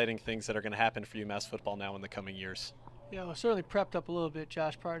the exciting things that are going to happen for UMass football now in the coming years. Yeah, well, certainly prepped up a little bit,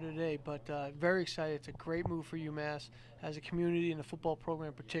 Josh, prior to today, but very excited. It's a great move for UMass as a community and the football program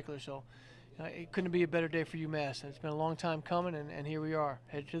in particular. So it couldn't be a better day for UMass. It's been a long time coming, and here we are,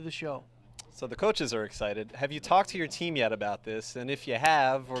 headed to the show. So the coaches are excited. Have you talked to your team yet about this? And if you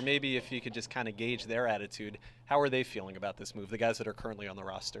have, or maybe if you could just kind of gauge their attitude, how are they feeling about this move, the guys that are currently on the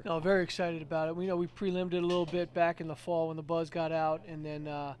roster? No, very excited about it. We know we prelimed it a little bit back in the fall when the buzz got out, and then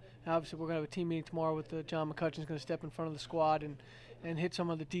obviously we're going to have a team meeting tomorrow with John McCutcheon's going to step in front of the squad and hit some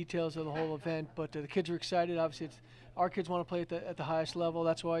of the details of the whole event. But the kids are excited. Obviously, our kids want to play at the highest level.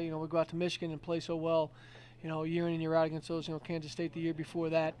 That's why we go out to Michigan and play so well, year in and year out against those, Kansas State the year before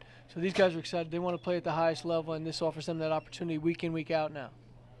that. So these guys are excited. They want to play at the highest level, and this offers them that opportunity week in, week out now.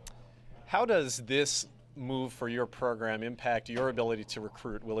 How does this move for your program impact your ability to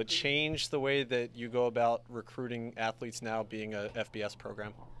recruit? Will it change the way that you go about recruiting athletes now being a FBS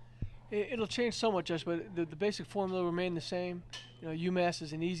program? It'll change somewhat, Josh, but the basic formula will remain the same. UMass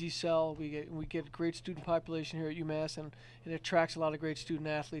is an easy sell. We get a great student population here at UMass, and it attracts a lot of great student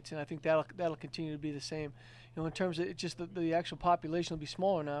athletes, and I think that'll continue to be the same. In terms of just the actual population will be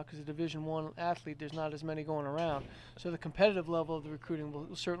smaller now because the Division I athlete, there's not as many going around. So the competitive level of the recruiting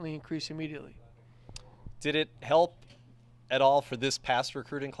will certainly increase immediately. Did it help at all for this past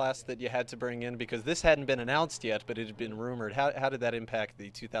recruiting class that you had to bring in? Because this hadn't been announced yet, but it had been rumored. How did that impact the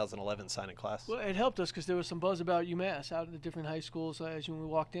 2011 signing class? Well, it helped us because there was some buzz about UMass out in the different high schools. As we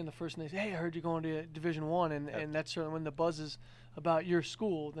walked in the first day, they said, hey, I heard you're going to Division I, and that's certainly when the buzz is about your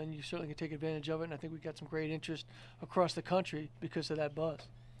school, then you certainly can take advantage of it, and I think we got some great interest across the country because of that buzz.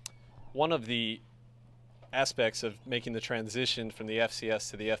 One of the aspects of making the transition from the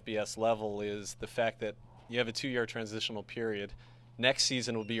FCS to the FBS level is the fact that you have a 2-year transitional period. Next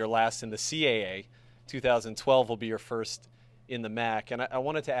season will be your last in the CAA. 2012 will be your first in the MAC. And I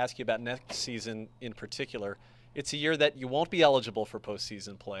wanted to ask you about next season in particular. It's a year that you won't be eligible for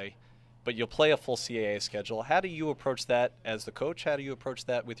postseason play, but you'll play a full CAA schedule. How do you approach that as the coach? How do you approach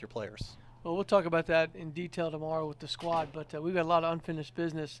that with your players? Well, we'll talk about that in detail tomorrow with the squad, but we've got a lot of unfinished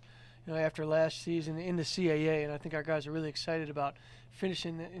business after last season in the CAA, and I think our guys are really excited about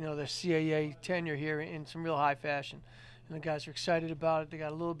finishing their CAA tenure here in some real high fashion. And the guys are excited about it. They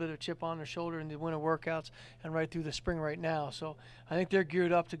got a little bit of chip on their shoulder in the winter workouts and right through the spring right now. So I think they're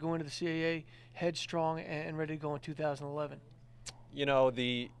geared up to go into the CAA headstrong and ready to go in 2011.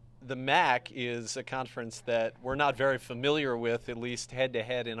 The the MAC is a conference that we're not very familiar with, at least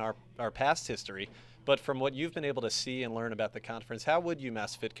head-to-head in our past history. But from what you've been able to see and learn about the conference, how would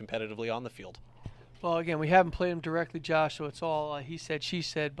UMass fit competitively on the field? Well, again, we haven't played them directly, Josh, so it's all he said, she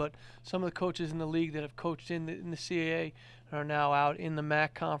said. But some of the coaches in the league that have coached in the CAA are now out in the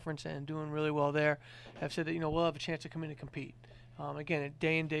MAC conference and doing really well there have said that, we'll have a chance to come in and compete. Again,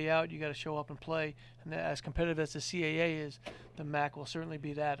 day in, day out, you got to show up and play. And as competitive as the CAA is, the MAC will certainly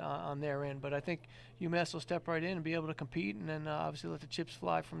be that on their end. But I think UMass will step right in and be able to compete, and then obviously let the chips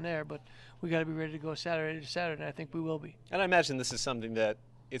fly from there. But we got to be ready to go Saturday to Saturday, and I think we will be. And I imagine this is something that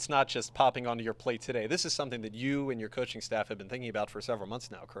it's not just popping onto your plate today. This is something that you and your coaching staff have been thinking about for several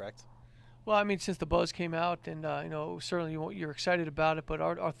months now, correct? Well, I mean, since the buzz came out, and certainly you're excited about it. But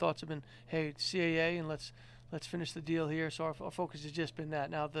our thoughts have been, hey, it's CAA, and let's finish the deal here. So our focus has just been that.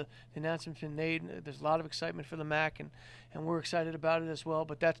 Now the announcement's been made. There's a lot of excitement for the MAC, and we're excited about it as well.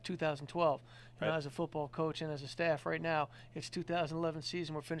 But that's 2012. Right. As a football coach and as a staff right now, it's 2011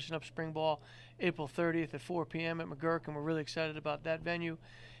 season. We're finishing up spring ball April 30th at 4 p.m. at McCutcheon, and we're really excited about that venue.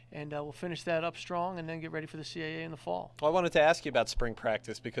 And we'll finish that up strong and then get ready for the CAA in the fall. Well, I wanted to ask you about spring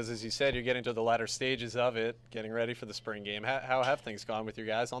practice because, as you said, you're getting to the latter stages of it, getting ready for the spring game. How have things gone with your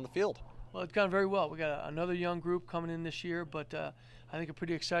guys on the field? Well, it's gone very well. We got another young group coming in this year, but I think a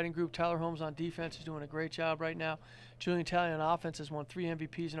pretty exciting group. Tyler Holmes on defense is doing a great job right now. Julian Talley on offense has won 3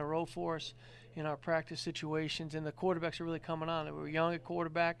 MVPs in a row for us in our practice situations, and the quarterbacks are really coming on. We're young at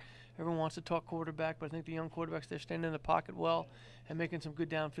quarterback. Everyone wants to talk quarterback, but I think the young quarterbacks, they're standing in the pocket well and making some good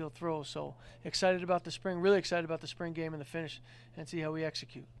downfield throws. So excited about the spring, really excited about the spring game and the finish, and see how we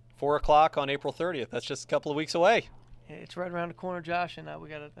execute. 4 o'clock on April 30th. That's just a couple of weeks away. It's right around the corner, Josh, and we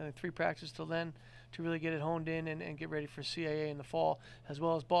got 3 practices till then to really get it honed in and get ready for CAA in the fall, as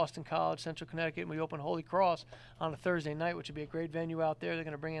well as Boston College, Central Connecticut, and we open Holy Cross on a Thursday night, which would be a great venue out there. They're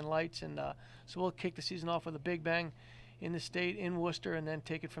going to bring in lights, and so we'll kick the season off with a big bang in the state, in Worcester, and then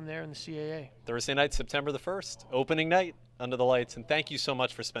take it from there in the CAA. Thursday night, September the 1st, opening night under the lights. And thank you so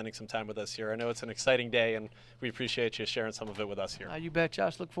much for spending some time with us here. I know it's an exciting day, and we appreciate you sharing some of it with us here. You bet,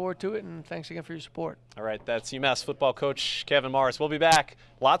 Josh. Look forward to it, and thanks again for your support. All right, that's UMass football coach Kevin Morris. We'll be back.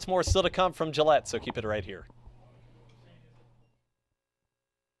 Lots more still to come from Gillette, so keep it right here.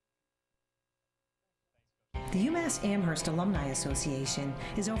 The UMass Amherst Alumni Association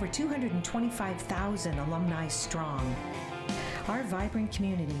is over 225,000 alumni strong. Our vibrant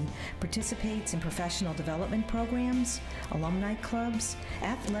community participates in professional development programs, alumni clubs,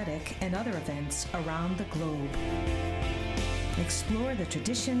 athletic and other events around the globe. Explore the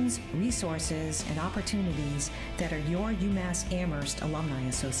traditions, resources, and opportunities that are your UMass Amherst Alumni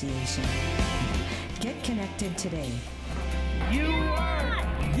Association. Get connected today. You are!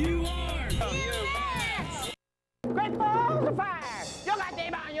 Great balls of fire! You got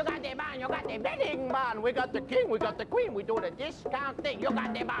the band, you got the band, you got the wedding band. We got the king, we got the queen, we do the discount thing. You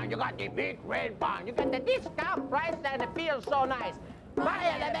got the band, you got the big red band. You get the discount price and it feels so nice. Buy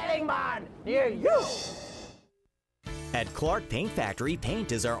at the wedding band near you! At Clark Paint Factory,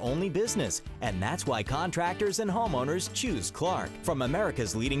 paint is our only business, and that's why contractors and homeowners choose Clark. From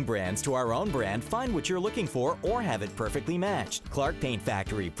America's leading brands to our own brand, find what you're looking for or have it perfectly matched. Clark Paint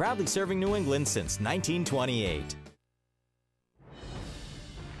Factory, proudly serving New England since 1928.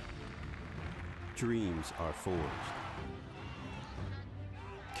 Dreams are forged.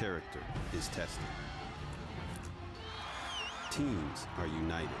 Character is tested. Teams are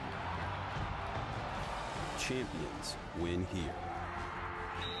united. Champions win here.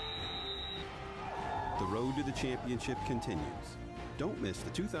 The road to the championship continues. Don't miss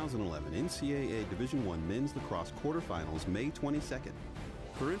the 2011 NCAA Division I Men's Lacrosse Quarterfinals, May 22nd.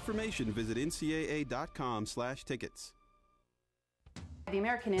 For information, visit ncaa.com/tickets. The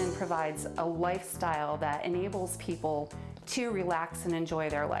American Inn provides a lifestyle that enables people to relax and enjoy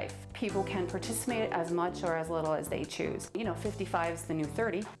their life. People can participate as much or as little as they choose. 55 is the new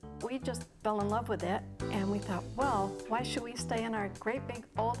 30. We just fell in love with it, and we thought, well, why should we stay in our great big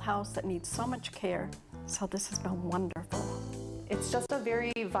old house that needs so much care? So this has been wonderful. It's just a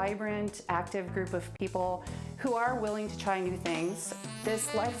very vibrant, active group of people who are willing to try new things.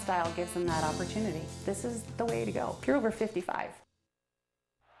 This lifestyle gives them that opportunity. This is the way to go if you're over 55.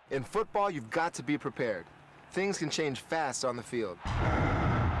 In football, you've got to be prepared. Things can change fast on the field.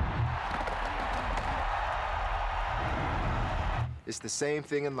 It's the same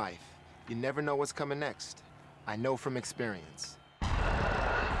thing in life. You never know what's coming next. I know from experience.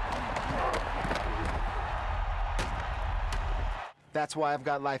 That's why I've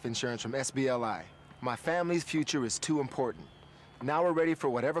got life insurance from SBLI. My family's future is too important. Now we're ready for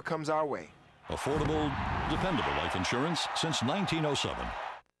whatever comes our way. Affordable, dependable life insurance since 1907.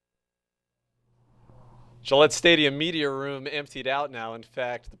 Gillette Stadium media room emptied out now. In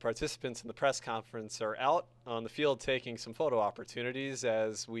fact, the participants in the press conference are out on the field taking some photo opportunities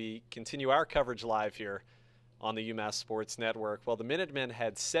as we continue our coverage live here on the UMass Sports Network. Well, the Minutemen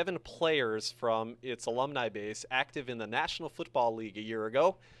had 7 players from its alumni base active in the National Football League a year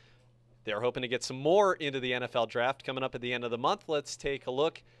ago. They're hoping to get some more into the NFL draft coming up at the end of the month. Let's take a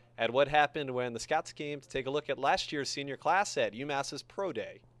look at what happened when the Scouts came to take a look at last year's senior class at UMass's Pro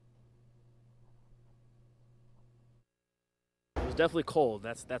Day. It was definitely cold,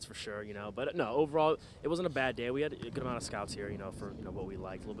 that's for sure, you know. But no, overall, it wasn't a bad day. We had a good amount of scouts here, you know, for what we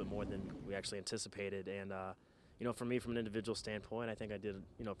liked, a little bit more than we actually anticipated. And you know, for me, from an individual standpoint, I think I did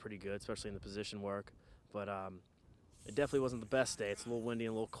pretty good, especially in the position work. But it definitely wasn't the best day. It's a little windy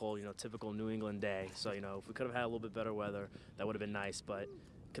and a little cold, you know, typical New England day. So you know, if we could have had a little bit better weather, that would have been nice. But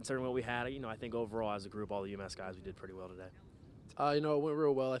considering what we had, you know, I think overall as a group, all the UMass guys, we did pretty well today. You know, it went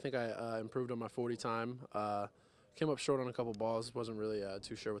real well. I think I improved on my 40 time. Came up short on a couple balls. Wasn't really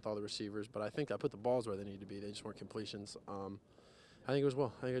too sure with all the receivers, but I think I put the balls where they needed to be. They just weren't completions. I think it was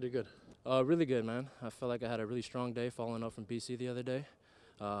well. I think I did good. Really good, man. I felt like I had a really strong day following up from BC the other day.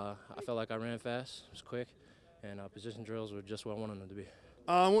 I felt like I ran fast, was quick, and position drills were just what I wanted them to be.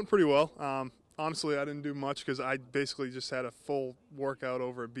 It went pretty well. Honestly, I didn't do much because I basically just had a full workout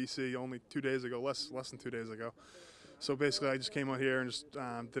over at BC only 2 days ago, less than 2 days ago. So basically, I just came out here and just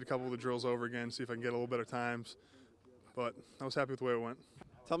did a couple of the drills over again, see if I can get a little better times. But I was happy with the way it went.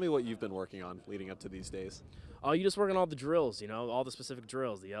 Tell me what you've been working on leading up to these days. Oh, you just work on all the drills, you know, all the specific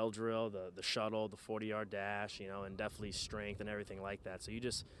drills, the L drill, the shuttle, the 40-yard dash, you know, and definitely strength and everything like that. So you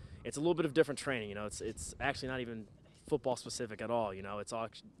just, it's a little bit of different training, you know. It's actually not even football specific at all, you know. It's all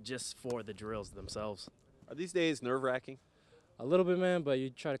just for the drills themselves. Are these days nerve-wracking? A little bit, man, but you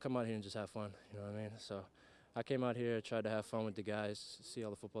try to come out here and just have fun, you know what I mean? So I came out here, tried to have fun with the guys, see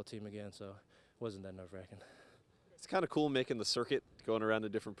all the football team again, so it wasn't that nerve-wracking. It's kind of cool making the circuit, going around to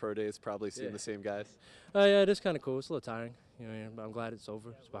different pro days, probably seeing the same guys. Yeah, it is kind of cool. It's a little tiring. You know, but I'm glad it's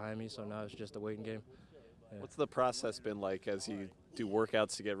over. It's behind me, so now it's just a waiting game. Yeah. What's the process been like as you do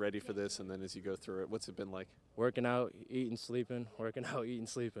workouts to get ready for this, and then as you go through it? What's it been like? Working out, eating, sleeping, working out, eating,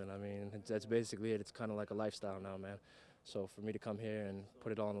 sleeping. I mean, that's basically it. It's kind of like a lifestyle now, man. So for me to come here and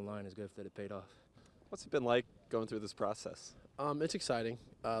put it all on the line is good that it paid off. What's it been like going through this process? It's exciting,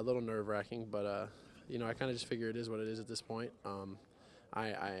 a little nerve-wracking, but you know, I kind of just figure it is what it is at this point.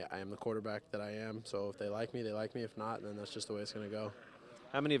 I am the quarterback that I am, so if they like me, they like me. If not, then that's just the way it's going to go.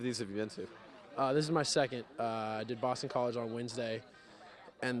 How many of these have you been to? This is my second. I did Boston College on Wednesday,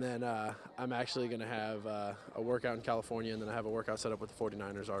 and then I'm actually going to have a workout in California, and then I have a workout set up with the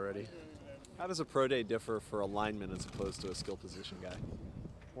 49ers already. How does a pro day differ for a lineman as opposed to a skill position guy?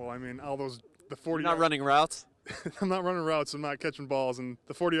 Well, I mean, all those, the 40. You're not running routes? I'm not running routes. I'm not catching balls, and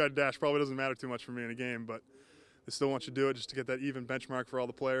the 40-yard dash probably doesn't matter too much for me in a game, but they still want you to do it just to get that even benchmark for all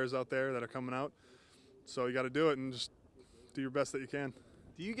the players out there that are coming out. So you got to do it and just do your best that you can.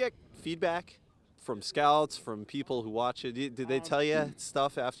 Do you get feedback from scouts, from people who watch it? Did they tell you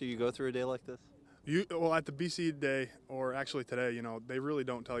stuff after you go through a day like this? Well, at the BC day, or actually today, you know, they really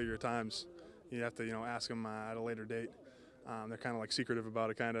don't tell you your times. You have to, you know, ask them at a later date. They're kind of like secretive about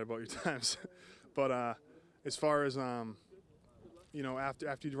it, about your times. But as far as, you know,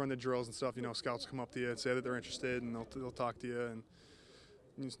 after you run the drills and stuff, you know, scouts come up to you and say that they're interested, and they'll talk to you and,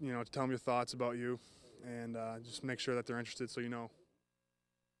 you know, tell them your thoughts about you, and just make sure that they're interested so you know.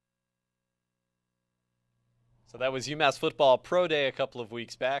 So that was UMass Football Pro Day a couple of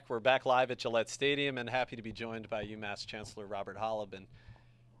weeks back. We're back live at Gillette Stadium and happy to be joined by UMass Chancellor Robert Holub. And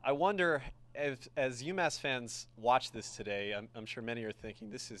I wonder, as UMass fans watch this today, I'm sure many are thinking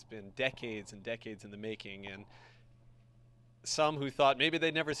this has been decades and decades in the making, and some who thought maybe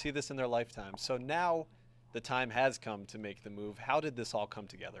they'd never see this in their lifetime. So now the time has come to make the move. How did this all come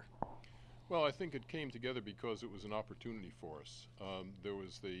together? Well, I think it came together because it was an opportunity for us. There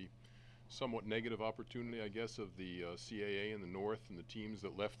was the somewhat negative opportunity, I guess, of the CAA in the north and the teams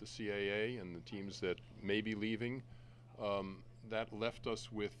that left the CAA and the teams that may be leaving. That left us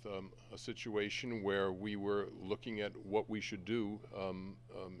with a situation where we were looking at what we should do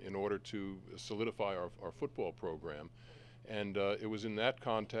in order to solidify our football program. And it was in that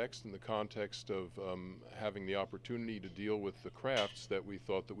context, in the context of having the opportunity to deal with the Krafts, that we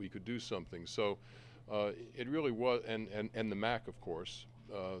thought that we could do something. So it really was, and the MAC, of course,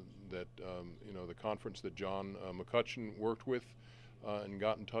 that you know, the conference that John McCutcheon worked with and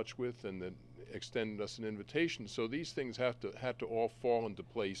got in touch with, and that extended us an invitation. So these things had to all fall into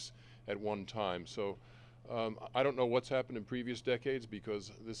place at one time. So I don't know what's happened in previous decades,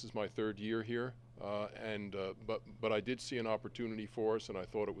 because this is my third year here. But I did see an opportunity for us, and I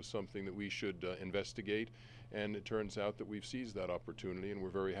thought it was something that we should investigate. And it turns out that we've seized that opportunity, and we're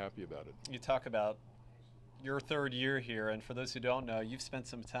very happy about it. You talk about your third year here, and for those who don't know, you've spent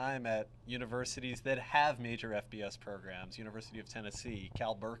some time at universities that have major FBS programs, University of Tennessee,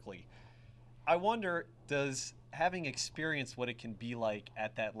 Cal Berkeley. I wonder, does having experienced what it can be like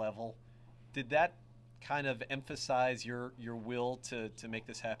at that level, did that kind of emphasize your will to make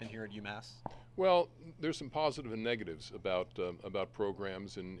this happen here at UMass? Well, there's some positive and negatives about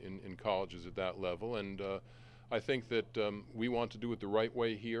programs in colleges at that level, and I think that we want to do it the right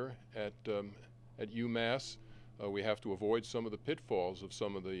way here at UMass. We have to avoid some of the pitfalls of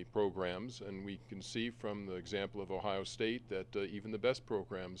some of the programs, and we can see from the example of Ohio State that even the best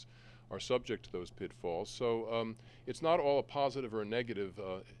programs are subject to those pitfalls. So it's not all a positive or a negative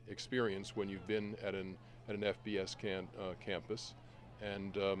experience when you've been at an FBS campus.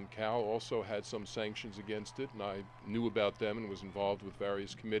 And Cal also had some sanctions against it, and I knew about them and was involved with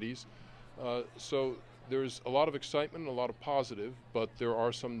various committees. So there's a lot of excitement and a lot of positive, but there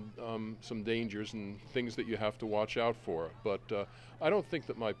are some dangers and things that you have to watch out for. But I don't think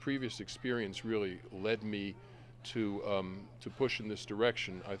that my previous experience really led me to push in this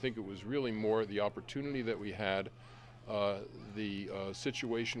direction. I think it was really more the opportunity that we had, the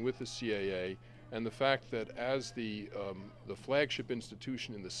situation with the CAA, and the fact that as the flagship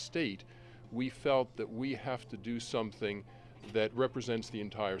institution in the state, we felt that we have to do something that represents the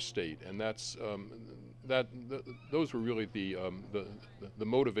entire state, and that's those were really the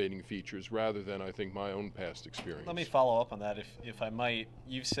motivating features, rather than I think my own past experience. Let me follow up on that, if I might.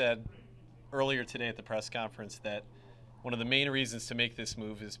 You've said earlier today at the press conference that one of the main reasons to make this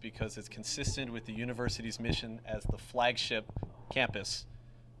move is because it's consistent with the university's mission as the flagship campus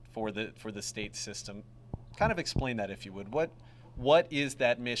for the state system. Kind of explain that, if you would. What is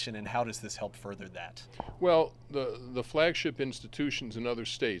that mission, and how does this help further that? Well, the flagship institutions in other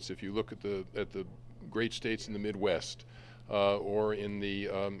states, if you look at the great states in the Midwest, or in the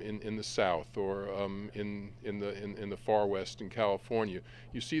South, or in the far West in California,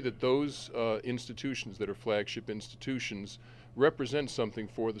 you see that those institutions that are flagship institutions represent something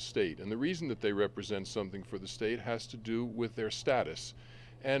for the state. And the reason that they represent something for the state has to do with their status.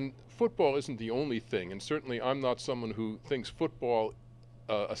 And football isn't the only thing, and certainly I'm not someone who thinks football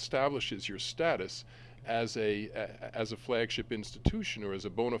establishes your status as a flagship institution or as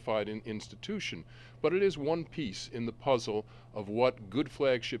a bona fide institution, but it is one piece in the puzzle of what good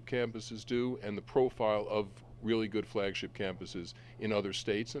flagship campuses do and the profile of really good flagship campuses in other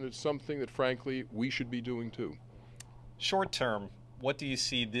states, and it's something that frankly we should be doing too. Short term, what do you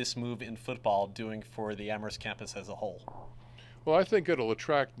see this move in football doing for the Amherst campus as a whole? Well, I think it'll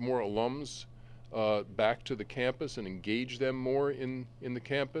attract more alums back to the campus and engage them more in the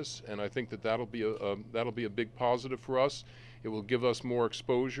campus, and I think that that'll be a big positive for us. It will give us more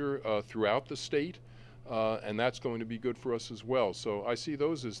exposure throughout the state, and that's going to be good for us as well. So I see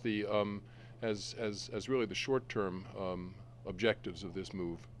those as the as really the short-term objectives of this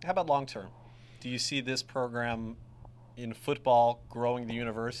move. How about long-term? Do you see this program in football growing the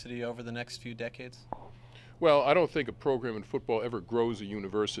university over the next few decades? Well, I don't think a program in football ever grows a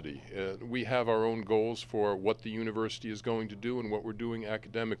university. We have our own goals for what the university is going to do and what we're doing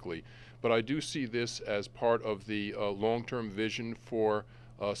academically. But I do see this as part of the long-term vision for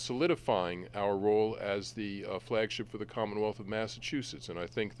solidifying our role as the flagship for the Commonwealth of Massachusetts. And I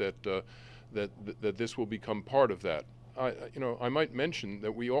think that that this will become part of that. I might mention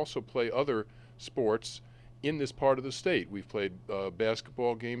that we also play other sports in this part of the state. We've played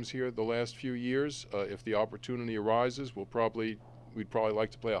basketball games here the last few years. If the opportunity arises, we'd probably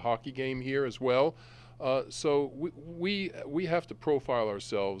like to play a hockey game here as well. So we have to profile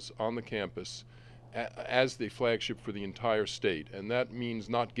ourselves on the campus as the flagship for the entire state, and that means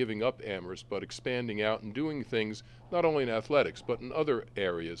not giving up Amherst, but expanding out and doing things not only in athletics but in other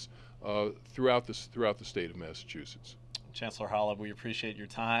areas throughout the state of Massachusetts. Chancellor Holub, we appreciate your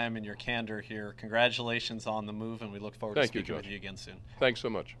time and your candor here. Congratulations on the move, and we look forward to speaking with you again soon. Thanks so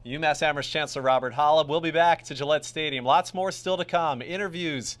much. UMass Amherst Chancellor Robert Holub will be back to Gillette Stadium. Lots more still to come,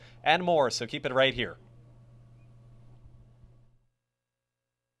 interviews and more, so keep it right here.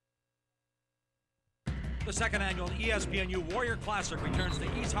 The second annual ESPNU Warrior Classic returns to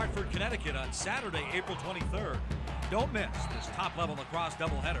East Hartford, Connecticut on Saturday, April 23rd. Don't miss this top-level lacrosse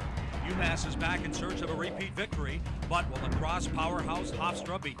doubleheader. UMass is back in search of a repeat victory, but will lacrosse powerhouse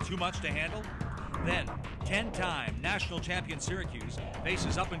Hofstra be too much to handle? Then, 10-time national champion Syracuse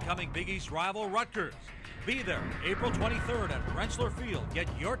faces up-and-coming Big East rival Rutgers. Be there April 23rd at Rensselaer Field. Get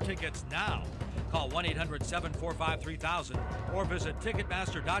your tickets now. Call 1-800-745-3000 or visit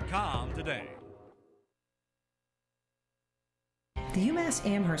Ticketmaster.com today. The UMass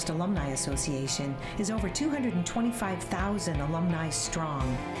Amherst Alumni Association is over 225,000 alumni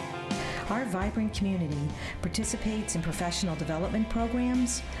strong. Our vibrant community participates in professional development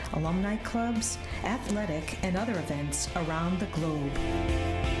programs, alumni clubs, athletic and other events around the globe.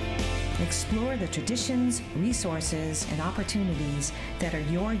 Explore the traditions, resources, and opportunities that are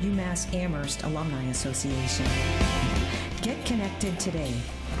your UMass Amherst Alumni Association. Get connected today.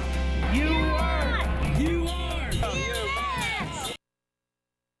 You are! You are! UMass!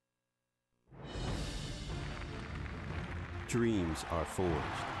 Dreams are forged.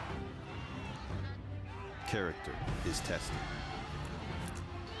 Character is tested.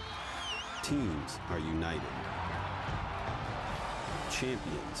 Teams are united.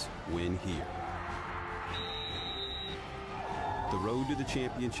 Champions win here. The road to the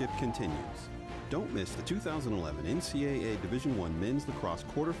championship continues. Don't miss the 2011 NCAA Division I Men's Lacrosse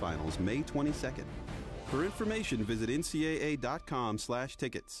Quarterfinals, May 22nd. For information, visit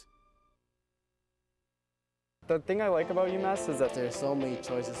ncaa.com/tickets. The thing I like about UMass is that there's so many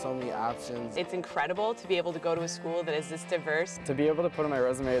choices, so many options. It's incredible to be able to go to a school that is this diverse. To be able to put on my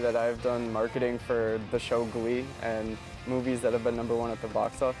resume that I've done marketing for the show Glee and movies that have been #1 at the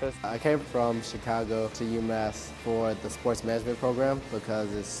box office. I came from Chicago to UMass for the sports management program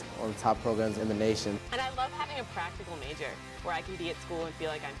because it's one of the top programs in the nation. And I love having a practical major where I can be at school and feel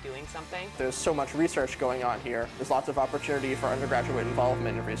like I'm doing something. There's so much research going on here. There's lots of opportunity for undergraduate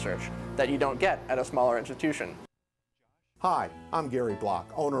involvement in research that you don't get at a smaller institution. Hi, I'm Gary Block,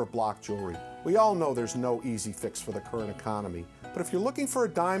 owner of Block Jewelry. We all know there's no easy fix for the current economy, but if you're looking for a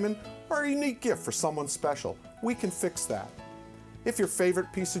diamond or a unique gift for someone special, we can fix that. If your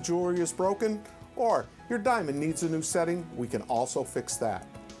favorite piece of jewelry is broken or your diamond needs a new setting, we can also fix that.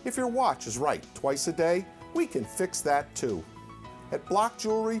 If your watch is right twice a day, we can fix that too. At Block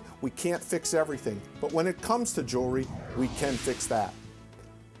Jewelry, we can't fix everything, but when it comes to jewelry, we can fix that.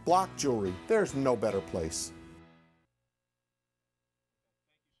 Block Jewelry, there's no better place.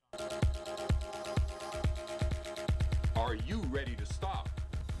 Are you ready to stop?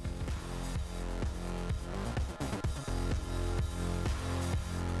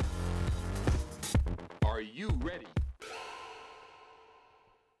 Are you ready?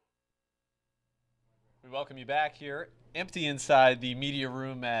 We welcome you back here. Empty inside the media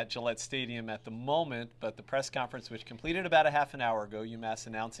room at Gillette Stadium at the moment, but the press conference, which completed about a half an hour ago, UMass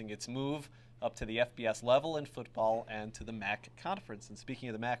announcing its move up to the FBS level in football and to the MAC conference. And speaking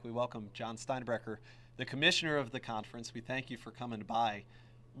of the MAC, we welcome John Steinbrecher, the commissioner of the conference. We thank you for coming by.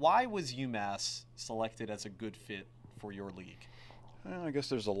 Why was UMass selected as a good fit for your league? Well, I guess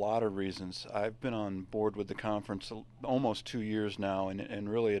there's a lot of reasons. I've been on board with the conference almost 2 years now, and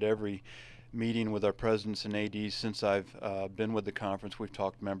really at every meeting with our presidents and ADs since I've been with the conference, we've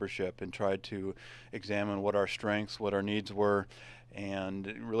talked membership and tried to examine what our strengths, what our needs were, and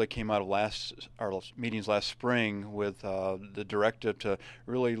it really came out of our meetings last spring with the directive to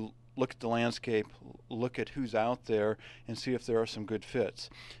really look at the landscape, look at who's out there, and see if there are some good fits.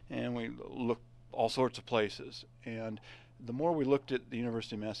 And we looked all sorts of places. And the more we looked at the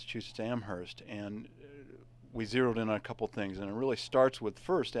University of Massachusetts Amherst, and we zeroed in on a couple things, and it really starts with,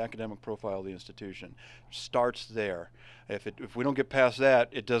 first, academic profile of the institution. Starts there. If we don't get past that,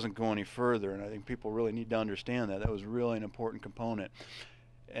 it doesn't go any further, and I think people really need to understand that. That was really an important component.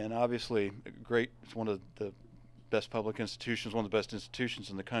 And obviously, it's one of the best public institutions, one of the best institutions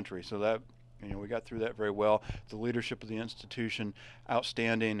in the country. So that, we got through that very well. The leadership of the institution,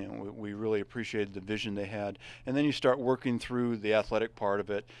 outstanding, and we really appreciated the vision they had. And then you start working through the athletic part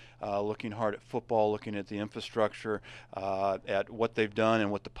of it, looking hard at football, looking at the infrastructure, at what they've done and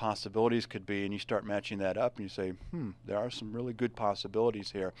what the possibilities could be, and you start matching that up and you say, there are some really good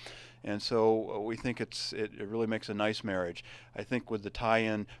possibilities here. And so we think it really makes a nice marriage. I think with the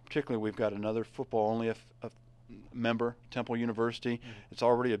tie-in, particularly we've got another football-only member, Temple University. It's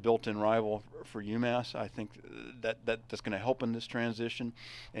already a built-in rival for UMass. I think that's going to help in this transition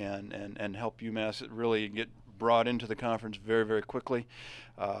and help UMass really get brought into the conference very, very quickly.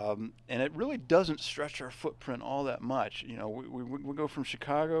 And it really doesn't stretch our footprint all that much. We go from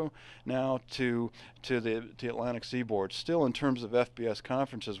Chicago now to the Atlantic Seaboard. Still, in terms of FBS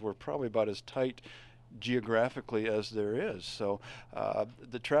conferences, we're probably about as tight geographically as there is. So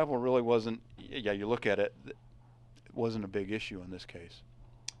the travel really wasn't, you look at it, wasn't a big issue in this case.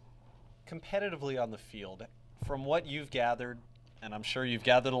 Competitively on the field, from what you've gathered, and I'm sure you've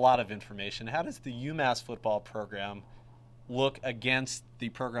gathered a lot of information, how does the UMass football program look against the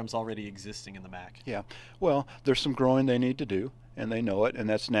programs already existing in the MAC? Yeah, well, there's some growing they need to do, and they know it, and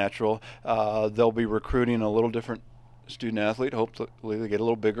that's natural. They'll be recruiting a little different student athlete. Hopefully they get a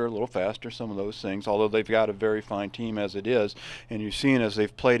little bigger, a little faster, some of those things, although they've got a very fine team as it is. And you've seen as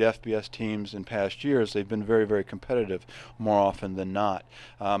they've played FBS teams in past years, they've been very, very competitive more often than not.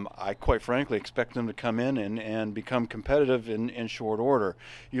 I quite frankly expect them to come in and become competitive in short order.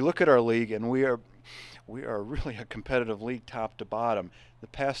 You look at our league, and we are really a competitive league top to bottom. The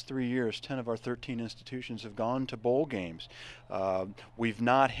past 3 years, 10 of our 13 institutions have gone to bowl games. We've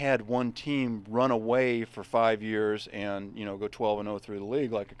not had one team run away for 5 years and go 12-0 through the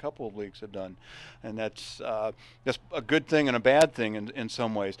league like a couple of leagues have done, and that's a good thing and a bad thing in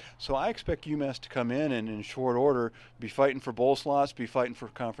some ways. So I expect UMass to come in and in short order be fighting for bowl slots, be fighting for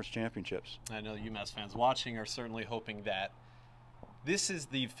conference championships. I know UMass fans watching are certainly hoping that this is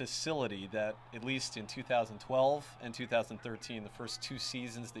the facility that, at least in 2012 and 2013, the first 2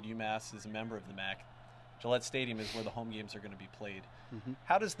 seasons that UMass is a member of the MAC, Gillette Stadium is where the home games are going to be played.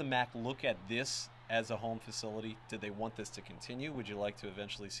 How does the MAC look at this as a home facility? Do they want this to continue? Would you like to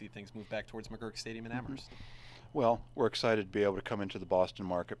eventually see things move back towards McCutcheon Stadium in Amherst? Well, we're excited to be able to come into the Boston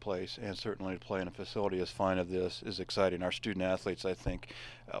marketplace, and certainly to play in a facility as fine as this is exciting. Our student athletes, I think,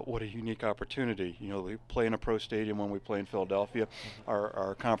 what a unique opportunity. We play in a pro stadium when we play in Philadelphia.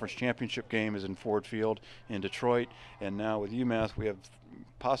 Our conference championship game is in Ford Field in Detroit, and now with UMass we have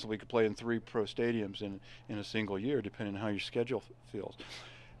possibly could play in 3 pro stadiums in a single year, depending on how your schedule feels.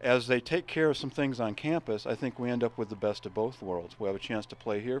 As they take care of some things on campus, I think we end up with the best of both worlds. We have a chance to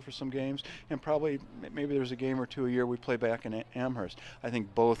play here for some games, and probably maybe there's a game or 2 a year we play back in Amherst. I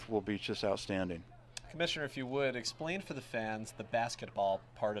think both will be just outstanding. Commissioner, if you would, explain for the fans the basketball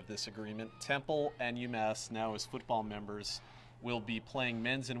part of this agreement. Temple and UMass, now as football members, will be playing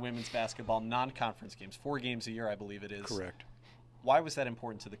men's and women's basketball non-conference games, 4 games a year, I believe it is. Correct. Why was that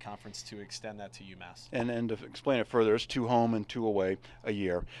important to the conference to extend that to UMass? And to explain it further, it's 2 home and 2 away a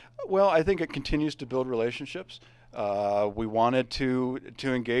year. Well, I think it continues to build relationships. We wanted to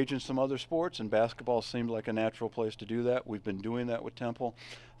engage in some other sports, and basketball seemed like a natural place to do that. We've been doing that with Temple.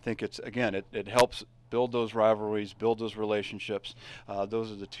 I think it's, again, it helps build those rivalries, build those relationships.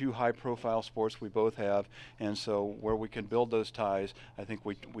 Those are the 2 high-profile sports we both have, and so where we can build those ties, I think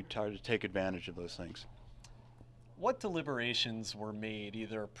we try to take advantage of those things. What deliberations were made,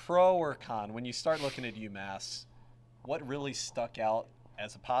 either pro or con, when you start looking at UMass? What really stuck out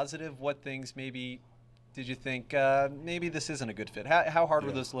as a positive? What things maybe did you think maybe this isn't a good fit? How hard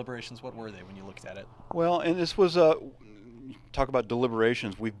were those deliberations? What were they when you looked at it? Well, and this was talk about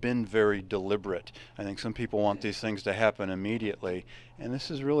deliberations. We've been very deliberate. I think some people want these things to happen immediately, and this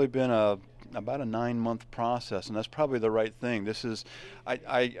has really been about a 9-month process, and that's probably the right thing. This is,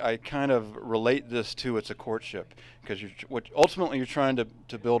 I kind of relate this to it's a courtship, because ultimately you're trying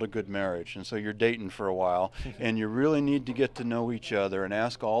to build a good marriage, and so you're dating for a while, and you really need to get to know each other and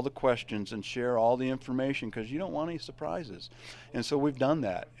ask all the questions and share all the information, because you don't want any surprises. And so we've done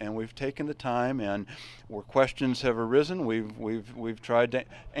that, and we've taken the time, and where questions have arisen, we've tried to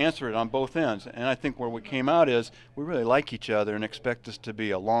answer it on both ends. And I think where we came out is we really like each other and expect this to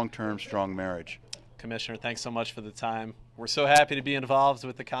be a long-term, strong marriage. Commissioner, thanks so much for the time. We're so happy to be involved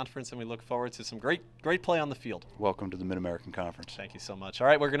with the conference, and we look forward to some great play on the field. Welcome to the Mid-American Conference. Thank you so much. All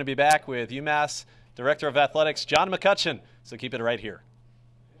right, we're going to be back with UMass Director of Athletics, John McCutcheon, so keep it right here.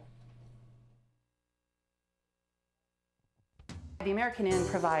 The American Inn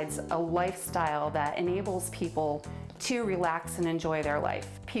provides a lifestyle that enables people to relax and enjoy their life.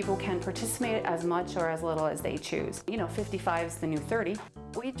 People can participate as much or as little as they choose. 55 is the new 30.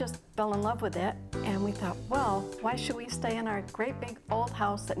 We just fell in love with it, and we thought, well, why should we stay in our great big old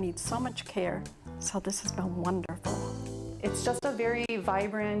house that needs so much care? So this has been wonderful. It's just a very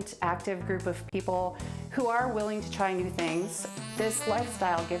vibrant, active group of people who are willing to try new things. This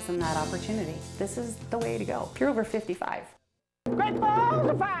lifestyle gives them that opportunity. This is the way to go if you're over 55. Great balls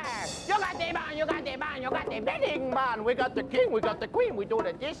of fire! You got the band, you got the band, you got the wedding band. We got the king, we got the queen, we do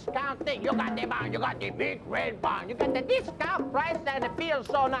the discount thing. You got the band, you got the big red band. You get the discount price and it feels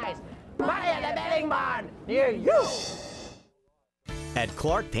so nice. Buy the wedding band near you! At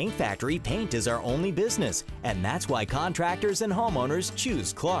Clark Paint Factory, paint is our only business, and that's why contractors and homeowners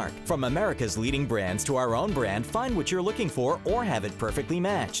choose Clark. From America's leading brands to our own brand, find what you're looking for or have it perfectly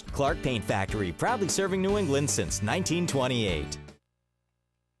matched. Clark Paint Factory, proudly serving New England since 1928.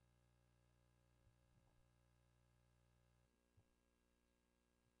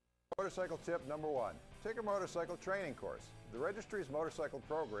 Motorcycle tip number 1. Take a motorcycle training course. The Registry's motorcycle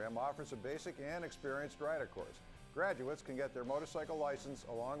program offers a basic and experienced rider course. Graduates can get their motorcycle license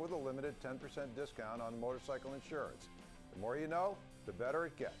along with a limited 10% discount on motorcycle insurance. The more you know, the better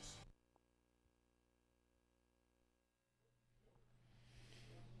it gets.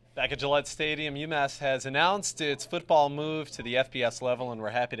 Back at Gillette Stadium, UMass has announced its football move to the FBS level, and we're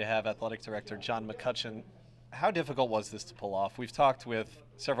happy to have Athletic Director John McCutcheon. How difficult was this to pull off? We've talked with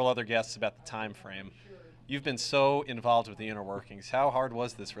several other guests about the time frame. You've been so involved with the inner workings. How hard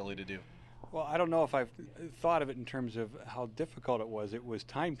was this really to do? Well, I don't know if I've thought of it in terms of how difficult it was. It was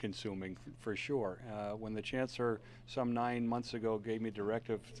time-consuming, for sure. When the Chancellor some 9 months ago gave me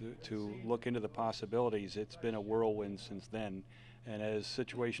directive to look into the possibilities, it's been a whirlwind since then. And as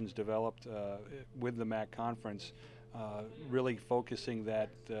situations developed with the MAC conference, really focusing that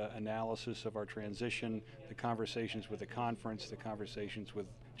analysis of our transition, the conversations with the conference, the conversations with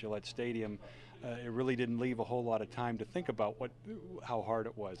Gillette Stadium, it really didn't leave a whole lot of time to think about how hard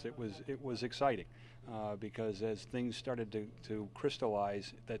it was. It was exciting because as things started to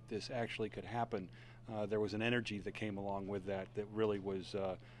crystallize that this actually could happen, there was an energy that came along with that really was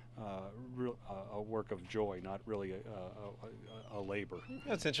a work of joy, not really a labor.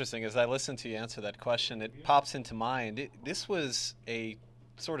 That's interesting. As I listen to you answer that question, it pops into mind. This was a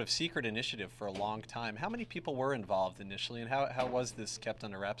sort of secret initiative for a long time. How many people were involved initially, and how was this kept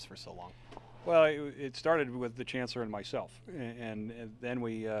under wraps for so long? Well, it started with the Chancellor and myself, and then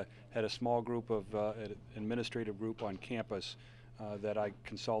we had a small group of an administrative group on campus that I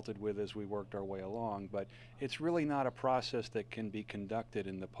consulted with as we worked our way along. But it's really not a process that can be conducted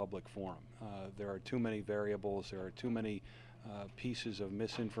in the public forum. There are too many variables, there are too many pieces of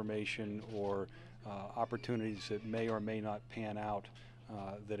misinformation or opportunities that may or may not pan out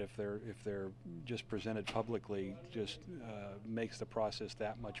that if they're just presented publicly just makes the process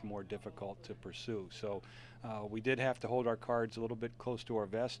that much more difficult to pursue. So we did have to hold our cards a little bit close to our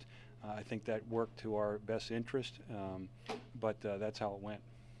vest. I think that worked to our best interest, but that's how it went.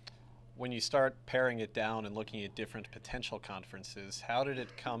 When you start paring it down and looking at different potential conferences, how did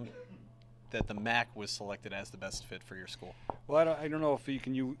it come that the MAC was selected as the best fit for your school? Well, I don't know if you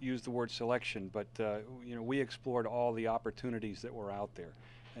can use the word selection, but we explored all the opportunities that were out there.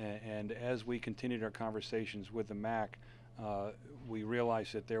 And as we continued our conversations with the MAC, we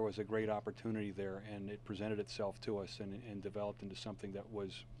realized that there was a great opportunity there, and it presented itself to us and developed into something that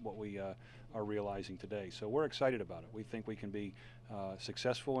was what we are realizing today. So we're excited about it. We think we can be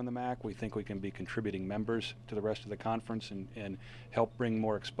successful in the MAC. We think we can be contributing members to the rest of the conference and help bring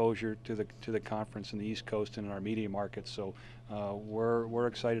more exposure to the conference in the East Coast and in our media markets. So we're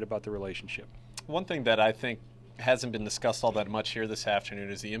excited about the relationship. One thing that I think hasn't been discussed all that much here this afternoon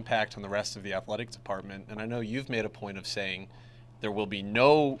is the impact on the rest of the athletic department. And I know you've made a point of saying there will be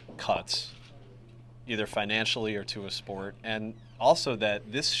no cuts, either financially or to a sport, and also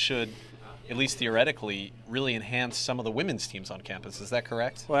that this should, at least theoretically, really enhance some of the women's teams on campus. Is that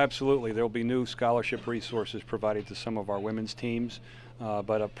correct? Well, absolutely. There will be new scholarship resources provided to some of our women's teams.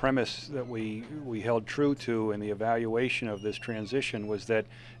 But a premise that we held true to in the evaluation of this transition was that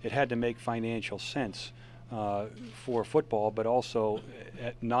it had to make financial sense for football, but also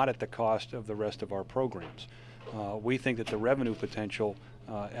not at the cost of the rest of our programs. We think that the revenue potential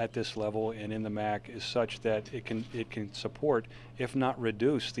at this level and in the MAC is such that it can support, if not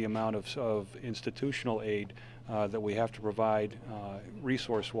reduce, the amount of institutional aid that we have to provide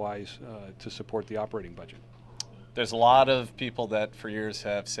resource-wise to support the operating budget. There's a lot of people that for years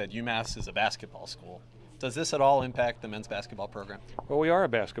have said UMass is a basketball school. Does this at all impact the men's basketball program? Well, we are a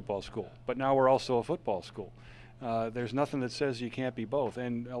basketball school, but now we're also a football school. There's nothing that says you can't be both,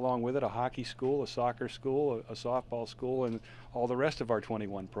 and along with it, a hockey school, a soccer school, a softball school, and all the rest of our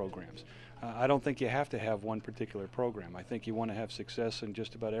 21 programs. I don't think you have to have one particular program. I think you want to have success in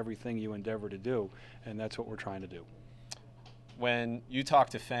just about everything you endeavor to do, and that's what we're trying to do. When you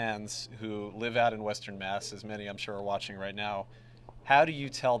talk to fans who live out in Western Mass, as many I'm sure are watching right now, how do you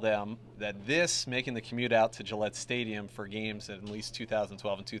tell them that this, making the commute out to Gillette Stadium for games in at least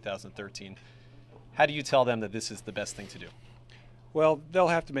 2012 and 2013, how do you tell them that this is the best thing to do? Well, they'll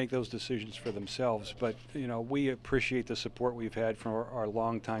have to make those decisions for themselves, but we appreciate the support we've had from our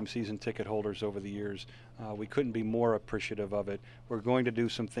longtime season ticket holders over the years. We couldn't be more appreciative of it. We're going to do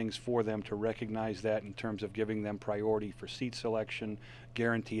some things for them to recognize that in terms of giving them priority for seat selection,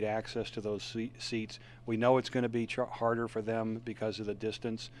 guaranteed access to those seats. We know it's going to be harder for them because of the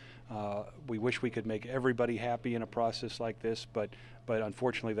distance. We wish we could make everybody happy in a process like this, but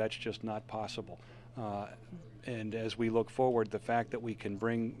unfortunately that's just not possible. And as we look forward, the fact that we can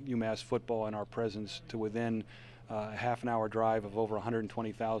bring UMass football and our presence to within a half-an-hour drive of over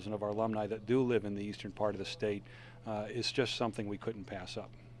 120,000 of our alumni that do live in the eastern part of the state is just something we couldn't pass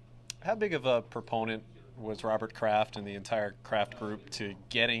up. How big of a proponent was Robert Kraft and the entire Kraft group to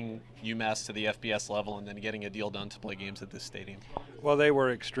getting UMass to the FBS level and then getting a deal done to play games at this stadium? Well, they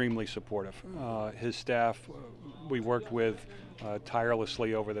were extremely supportive. His staff we worked with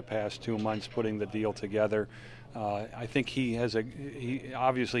tirelessly over the past 2 months putting the deal together. I think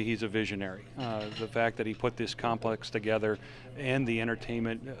obviously he's a visionary. The fact that he put this complex together and the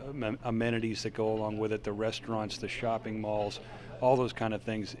entertainment amenities that go along with it, the restaurants, the shopping malls, all those kind of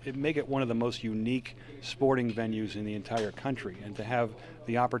things, it make it one of the most unique sporting venues in the entire country. And to have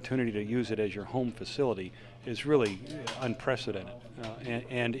the opportunity to use it as your home facility is really unprecedented.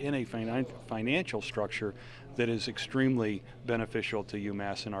 And in a financial structure that is extremely beneficial to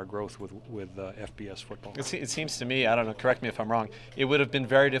UMass and our growth with FBS football. It seems to me, I don't know, correct me if I'm wrong, it would have been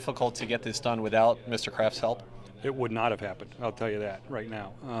very difficult to get this done without Mr. Kraft's help. It would not have happened, I'll tell you that right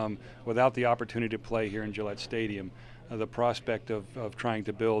now. Without the opportunity to play here in Gillette Stadium, the prospect of trying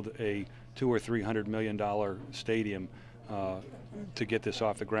to build a $200 or $300 million stadium to get this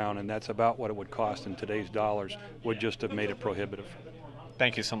off the ground, and that's about what it would cost in today's dollars, would just have made it prohibitive.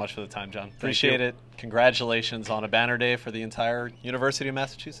 Thank you so much for the time, John. Appreciate it. Congratulations on a banner day for the entire University of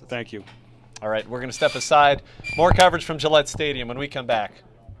Massachusetts. Thank you. All right, we're going to step aside. More coverage from Gillette Stadium when we come back.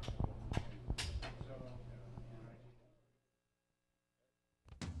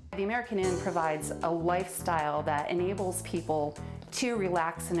 The American Inn provides a lifestyle that enables people to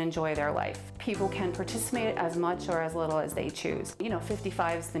relax and enjoy their life. People can participate as much or as little as they choose. You know,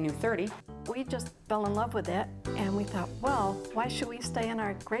 55 is the new 30. We just fell in love with it, and we thought, well, why should we stay in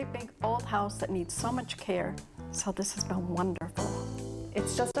our great big old house that needs so much care? So this has been wonderful.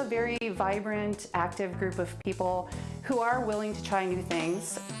 It's just a very vibrant, active group of people who are willing to try new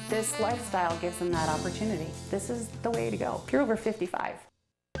things. This lifestyle gives them that opportunity. This is the way to go if you're over 55.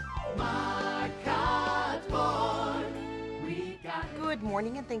 Good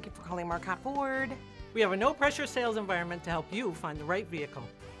morning, and thank you for calling Marcotte Ford. We have a no-pressure sales environment to help you find the right vehicle.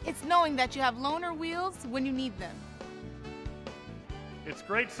 It's knowing that you have loaner wheels when you need them. It's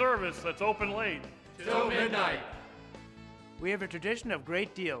great service that's open late till midnight. We have a tradition of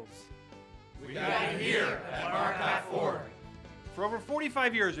great deals. We got you here at Marcotte Ford. For over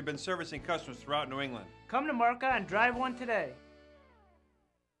 45 years, we've been servicing customers throughout New England. Come to Marcotte and drive one today.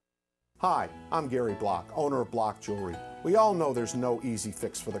 Hi, I'm Gary Block, owner of Block Jewelry. We all know there's no easy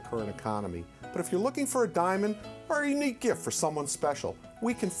fix for the current economy, but if you're looking for a diamond or a unique gift for someone special,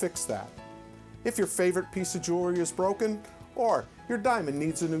 we can fix that. If your favorite piece of jewelry is broken or your diamond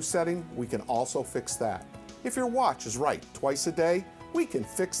needs a new setting, we can also fix that. If your watch is right twice a day, we can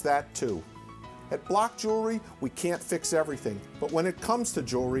fix that too. At Block Jewelry, we can't fix everything, but when it comes to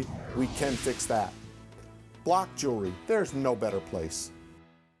jewelry, we can fix that. Block Jewelry, there's no better place.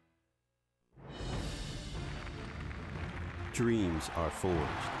 Dreams are forged.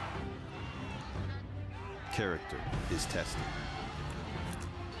 Character is tested.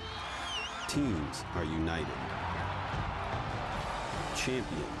 Teams are united.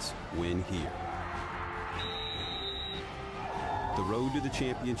 Champions win here. The road to the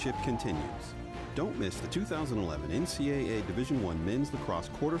championship continues. Don't miss the 2011 NCAA Division I Men's Lacrosse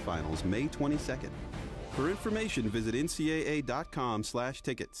Quarterfinals May 22nd. For information, visit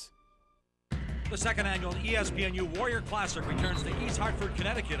ncaa.com/tickets. The second annual ESPNU Warrior Classic returns to East Hartford,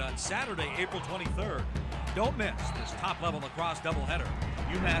 Connecticut on Saturday, April 23rd. Don't miss this top-level lacrosse doubleheader.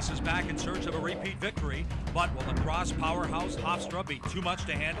 UMass is back in search of a repeat victory, but will lacrosse powerhouse Hofstra be too much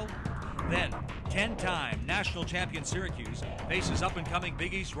to handle? Then, 10-time national champion Syracuse faces up-and-coming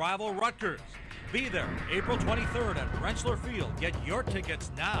Big East rival Rutgers. Be there April 23rd at Rentschler Field. Get your tickets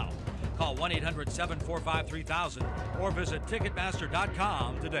now. Call 1-800-745-3000 or visit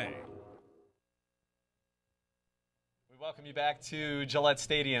Ticketmaster.com today. Welcome you back to Gillette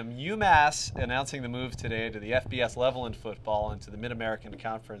Stadium. UMass announcing the move today to the FBS level in football and to the Mid-American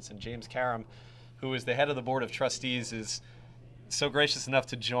Conference. And James Karam, who is the head of the Board of Trustees, is so gracious enough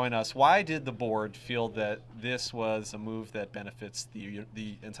to join us. Why did the board feel that this was a move that benefits the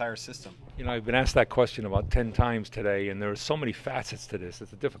entire system? You know, I've been asked that question about 10 times today, and there are so many facets to this.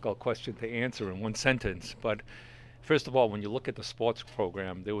 It's a difficult question to answer in one sentence. But first of all, when you look at the sports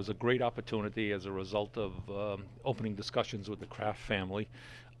program, there was a great opportunity as a result of opening discussions with the Kraft family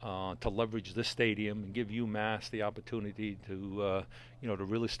to leverage this stadium and give UMass the opportunity to, to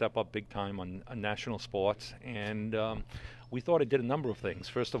really step up big time on national sports. And we thought it did a number of things.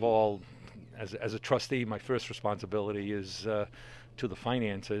 First of all, as a trustee, my first responsibility is to the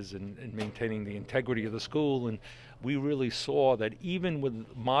finances and maintaining the integrity of the school. And we really saw that even with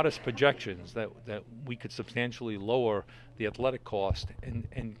modest projections that we could substantially lower the athletic cost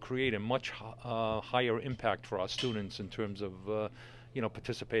and create a much higher impact for our students in terms of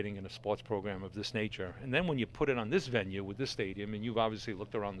participating in a sports program of this nature. And then when you put it on this venue with this stadium, and you've obviously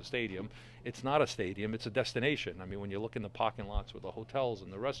looked around the stadium, it's not a stadium, it's a destination. I mean, when you look in the parking lots with the hotels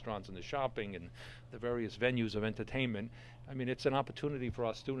and the restaurants and the shopping and the various venues of entertainment, I mean, it's an opportunity for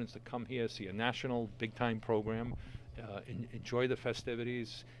our students to come here, see a national big-time program, enjoy the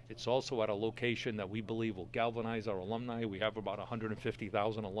festivities. It's also at a location that we believe will galvanize our alumni. We have about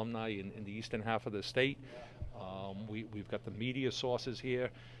 150,000 alumni in the eastern half of the state. We've got the media sources here.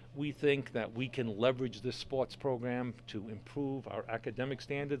 We think that we can leverage this sports program to improve our academic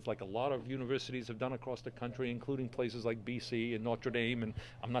standards like a lot of universities have done across the country, including places like BC and Notre Dame. And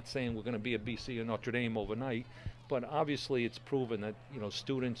I'm not saying we're going to be at BC or Notre Dame overnight, but obviously it's proven that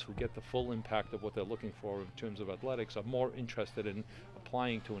students who get the full impact of what they're looking for in terms of athletics are more interested in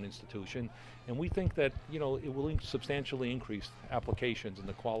applying to an institution. And we think that it will substantially increase applications and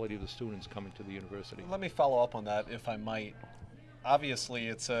the quality of the students coming to the university. Let me follow up on that, if I might. Obviously,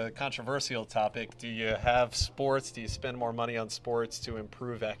 it's a controversial topic. Do you have sports? Do you spend more money on sports to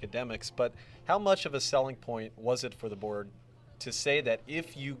improve academics? But how much of a selling point was it for the board to say that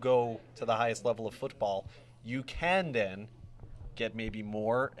if you go to the highest level of football, you can then get maybe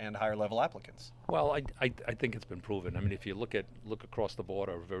more and higher level applicants? Well, I think it's been proven. I mean, if you look across the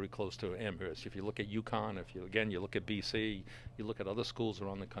border, very close to Amherst, if you look at UConn, if you look at BC, you look at other schools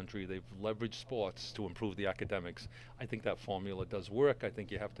around the country, they've leveraged sports to improve the academics. I think that formula does work. I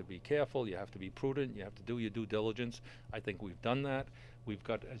think you have to be careful, you have to be prudent, you have to do your due diligence. I think we've done that. We've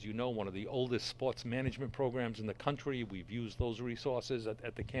got, as you know, one of the oldest sports management programs in the country. We've used those resources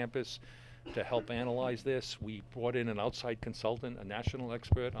at the campus to help analyze this. We brought in an outside consultant, a national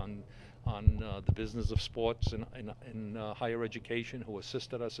expert on the business of sports in higher education, who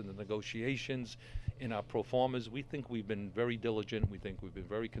assisted us in the negotiations, in our pro formas. We think we've been very diligent, we think we've been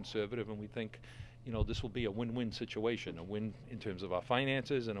very conservative, and we think this will be a win-win situation, a win in terms of our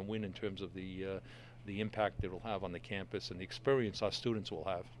finances and a win in terms of the impact it will have on the campus and the experience our students will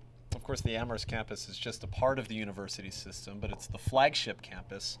have. Of course, the Amherst campus is just a part of the university system, but it's the flagship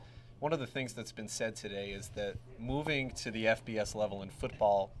campus. One of the things that's been said today is that moving to the FBS level in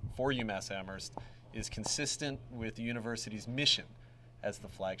football for UMass Amherst is consistent with the university's mission as the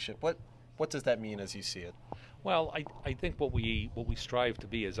flagship. What does that mean as you see it? Well, I think what we strive to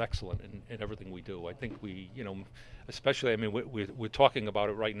be is excellent in everything we do. I think we, especially, I mean, we're talking about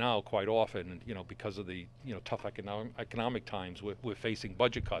it right now quite often, because of the tough economic times, we're facing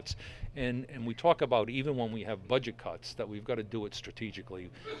budget cuts, and we talk about, even when we have budget cuts, that we've got to do it strategically.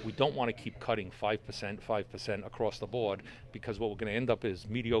 We don't want to keep cutting 5% across the board, because what we're going to end up is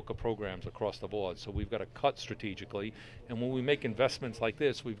mediocre programs across the board. So we've got to cut strategically, and when we make investments like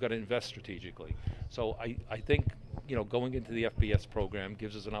this, we've got to invest strategically. So I think going into the FBS program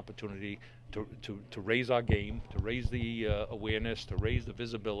gives us an opportunity to raise our game, to raise the awareness, to raise the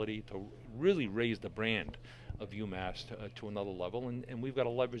visibility, to really raise the brand of UMass to another level, and we've got to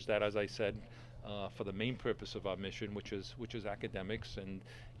leverage that, as I said, for the main purpose of our mission, which is academics and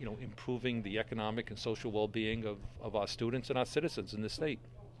improving the economic and social well-being of our students and our citizens in the state.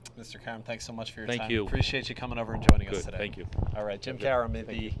 Mr. Karam, thanks so much for your time. Thank you. Appreciate you coming over and joining us today. Thank you. All right, Jim Karam,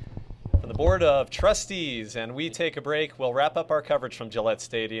 from the Board of Trustees, and we take a break. We'll wrap up our coverage from Gillette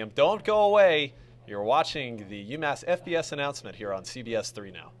Stadium. Don't go away. You're watching the UMass FBS announcement here on CBS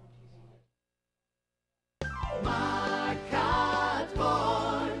 3 now.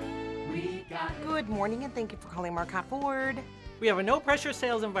 Good morning, and thank you for calling Marcotte Ford. We have a no-pressure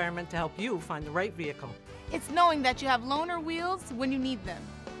sales environment to help you find the right vehicle. It's knowing that you have loaner wheels when you need them.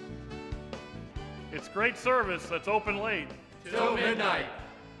 It's great service that's open late till midnight.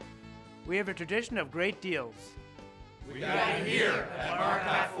 We have a tradition of great deals. We got it here at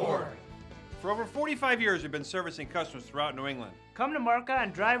Marcotte Ford. For over 45 years, we've been servicing customers throughout New England. Come to Marcotte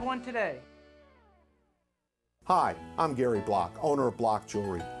and drive one today. Hi, I'm Gary Block, owner of Block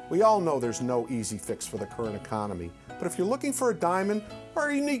Jewelry. We all know there's no easy fix for the current economy, but if you're looking for a diamond or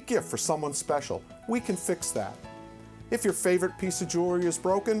a unique gift for someone special, we can fix that. If your favorite piece of jewelry is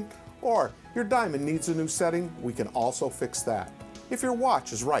broken, or your diamond needs a new setting, we can also fix that. If your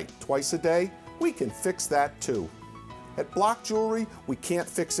watch is right twice a day, we can fix that too. At Block Jewelry, we can't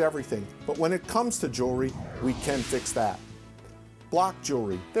fix everything, but when it comes to jewelry, we can fix that. Block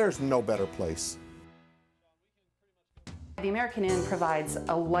Jewelry, there's no better place. The American Inn provides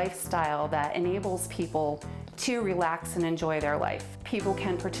a lifestyle that enables people to relax and enjoy their life. People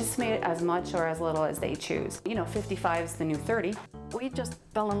can participate as much or as little as they choose. 55 is the new 30. We just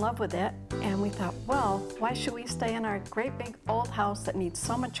fell in love with it, and we thought, well, why should we stay in our great big old house that needs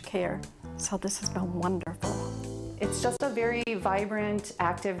so much care? So this has been wonderful. It's just a very vibrant,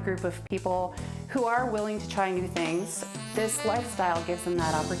 active group of people who are willing to try new things. This lifestyle gives them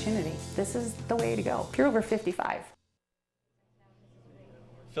that opportunity. This is the way to go if you're over 55.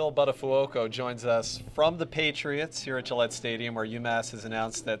 Phil Buttafuoco joins us from the Patriots here at Gillette Stadium, where UMass has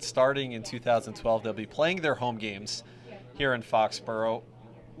announced that starting in 2012 they'll be playing their home games here in Foxborough.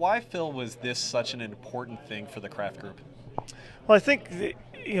 Why, Phil, was this such an important thing for the Kraft group? Well, I think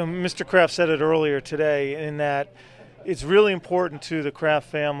Mr. Kraft said it earlier today in that it's really important to the Kraft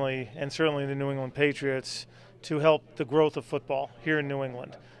family and certainly the New England Patriots to help the growth of football here in New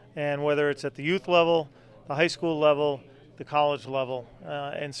England. And whether it's at the youth level, the high school level, the college level,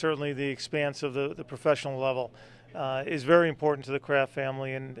 and certainly the expanse of the professional level is very important to the Kraft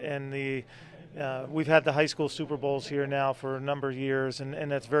family. And we've had the high school Super Bowls here now for a number of years,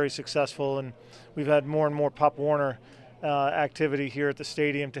 and that's very successful. And we've had more and more Pop Warner activity here at the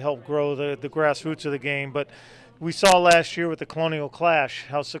stadium to help grow the grassroots of the game. But we saw last year with the Colonial Clash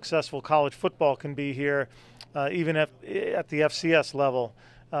how successful college football can be here, even at the FCS level.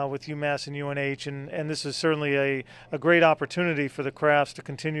 With UMass and UNH, and this is certainly a great opportunity for the Krafts to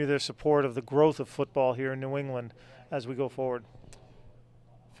continue their support of the growth of football here in New England as we go forward.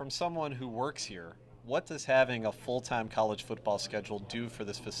 From someone who works here, what does having a full-time college football schedule do for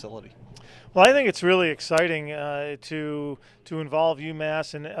this facility? Well, I think it's really exciting to involve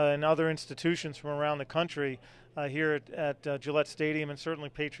UMass and other institutions from around the country here at Gillette Stadium and certainly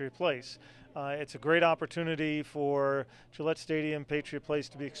Patriot Place. It's a great opportunity for Gillette Stadium, Patriot Place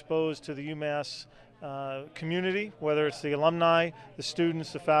to be exposed to the UMass community, whether it's the alumni, the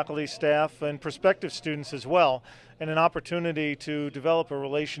students, the faculty, staff, and prospective students as well, and an opportunity to develop a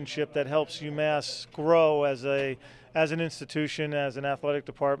relationship that helps UMass grow as an institution, as an athletic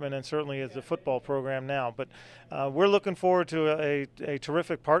department, and certainly as a football program now. But we're looking forward to a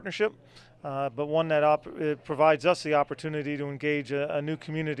terrific partnership. But one that it provides us the opportunity to engage a new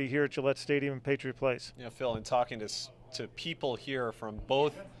community here at Gillette Stadium and Patriot Place. Yeah, Phil, in talking to people here from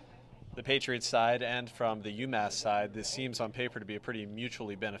both the Patriots side and from the UMass side, this seems on paper to be a pretty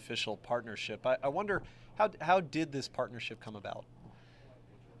mutually beneficial partnership. I wonder, how did this partnership come about?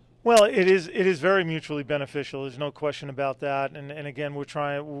 Well, it is very mutually beneficial. There's no question about that. And again,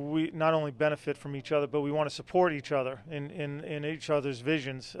 we not only benefit from each other, but we want to support each other in each other's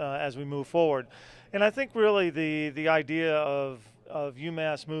visions as we move forward. And I think really the idea of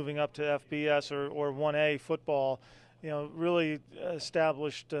UMass moving up to FBS or 1A football, really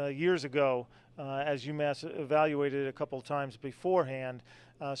established years ago as UMass evaluated a couple of times beforehand.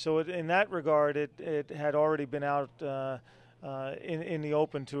 So in that regard, it had already been out in the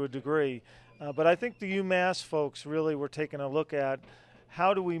open to a degree. But I think the UMass folks really were taking a look at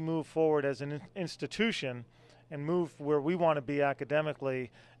how do we move forward as an institution and move where we want to be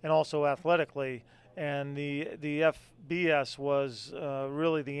academically and also athletically. And the FBS was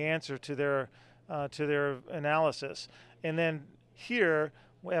really the answer to their analysis. And then here,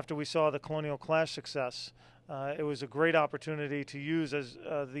 after we saw the Colonial Clash success, it was a great opportunity to use as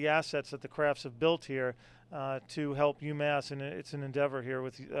the assets that the Krafts have built here to help UMass, and it's an endeavor here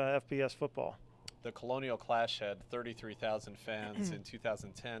with FBS football. The Colonial Clash had 33,000 fans in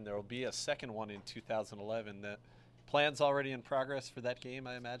 2010. There will be a second one in 2011. The plans already in progress for that game,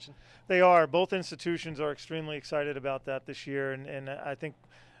 I imagine? They are. Both institutions are extremely excited about that this year, and I think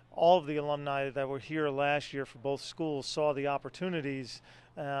all of the alumni that were here last year for both schools saw the opportunities,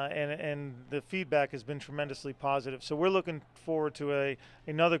 and the feedback has been tremendously positive. So we're looking forward to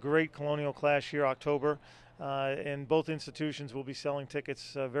another great Colonial Clash here, October. And both institutions will be selling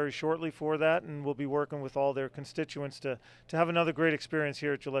tickets very shortly for that, and we'll be working with all their constituents to have another great experience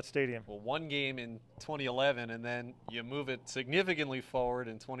here at Gillette Stadium. Well, one game in 2011, and then you move it significantly forward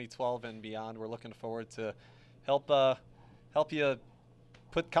in 2012 and beyond. We're looking forward to help you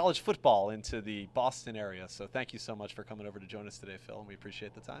put college football into the Boston area. So thank you so much for coming over to join us today, Phil, and we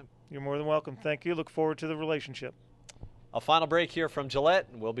appreciate the time. You're more than welcome. Thank you. Look forward to the relationship. A final break here from Gillette,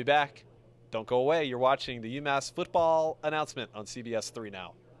 and we'll be back. Don't go away. You're watching the UMass football announcement on CBS 3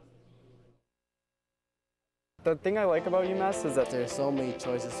 now. The thing I like about UMass is that there's so many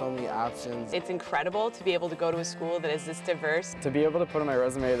choices, so many options. It's incredible to be able to go to a school that is this diverse. To be able to put on my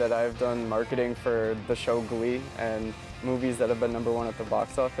resume that I've done marketing for the show Glee and movies that have been #1 at the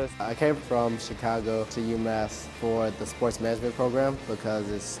box office. I came from Chicago to UMass for the sports management program because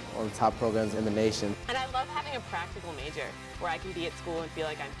it's one of the top programs in the nation. And I love having a practical major where I can be at school and feel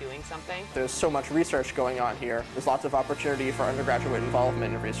like I'm doing something. There's so much research going on here. There's lots of opportunity for undergraduate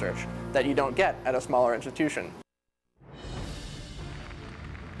involvement in research that you don't get at a smaller institution.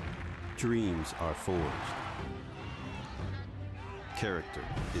 Dreams are forged. Character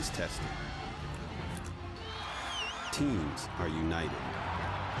is tested. Teams are united.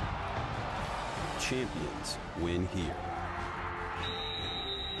 Champions win here.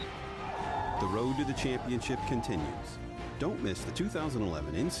 The road to the championship continues. Don't miss the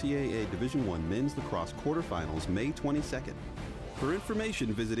 2011 NCAA Division I Men's Lacrosse Quarterfinals, May 22nd. For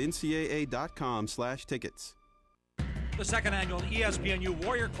information, visit ncaa.com/tickets. The second annual ESPNU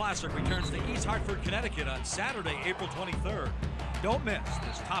Warrior Classic returns to East Hartford, Connecticut on Saturday, April 23rd. Don't miss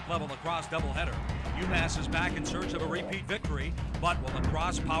this top-level lacrosse doubleheader. UMass is back in search of a repeat victory, but will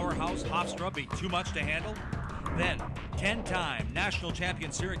lacrosse powerhouse Hofstra be too much to handle? Then, 10-time national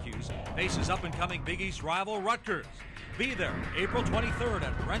champion Syracuse faces up-and-coming Big East rival Rutgers. Be there April 23rd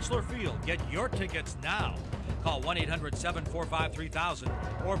at Rentschler Field. Get your tickets now. Call 1-800-745-3000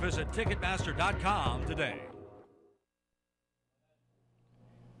 or visit Ticketmaster.com today.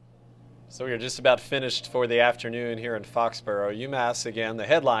 So we are just about finished for the afternoon here in Foxborough. UMass, again, the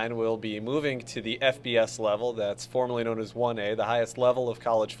headline, will be moving to the FBS level. That's formerly known as 1A, the highest level of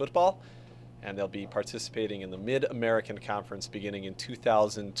college football. And they'll be participating in the Mid-American Conference beginning in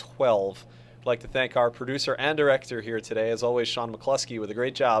 2012. I'd like to thank our producer and director here today, as always, Sean McCluskey, with a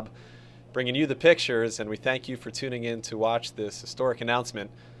great job bringing you the pictures. And we thank you for tuning in to watch this historic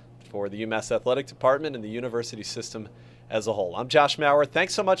announcement for the UMass Athletic Department and the university system as a whole. I'm Josh Maurer.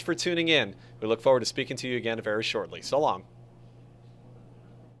 Thanks so much for tuning in. We look forward to speaking to you again very shortly. So long.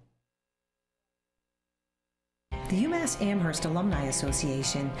 The UMass Amherst Alumni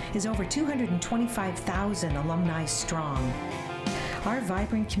Association is over 225,000 alumni strong. Our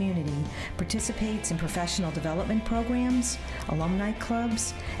vibrant community participates in professional development programs, alumni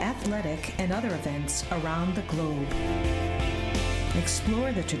clubs, athletic and other events around the globe.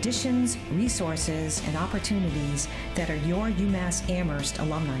 Explore the traditions, resources, and opportunities that are your UMass Amherst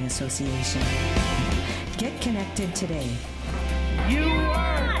Alumni Association. Get connected today. You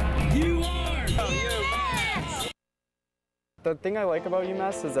are UMass! The thing I like about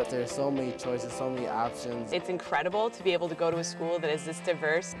UMass is that there's so many choices, so many options. It's incredible to be able to go to a school that is this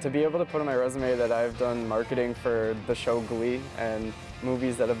diverse. To be able to put on my resume that I've done marketing for the show Glee and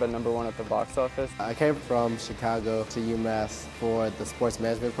movies that have been #1 at the box office. I came from Chicago to UMass for the sports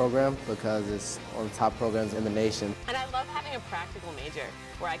management program because it's one of the top programs in the nation. And I love having a practical major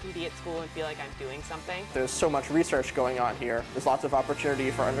where I can be at school and feel like I'm doing something. There's so much research going on here. There's lots of opportunity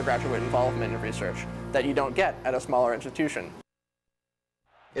for undergraduate involvement in research that you don't get at a smaller institution.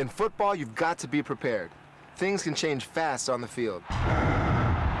 In football, you've got to be prepared. Things can change fast on the field.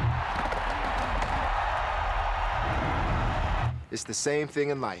 It's the same thing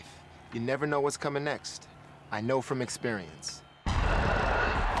in life. You never know what's coming next. I know from experience.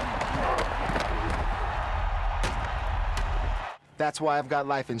 That's why I've got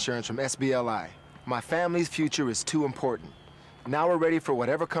life insurance from SBLI. My family's future is too important. Now we're ready for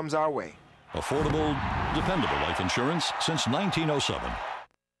whatever comes our way. Affordable, dependable life insurance since 1907.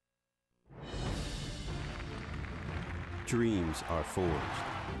 Dreams are forged.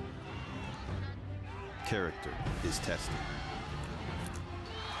 Character is tested.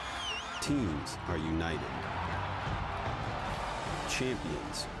 Teams are united.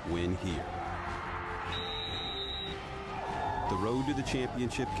 Champions win here. The road to the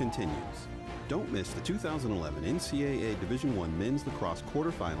championship continues. Don't miss the 2011 NCAA Division I Men's Lacrosse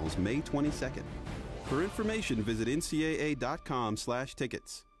Quarterfinals, May 22nd. For information, visit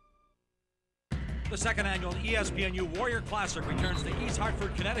ncaa.com/tickets. The second annual ESPNU Warrior Classic returns to East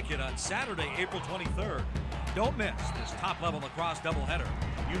Hartford, Connecticut on Saturday, April 23rd. Don't miss this top-level lacrosse doubleheader.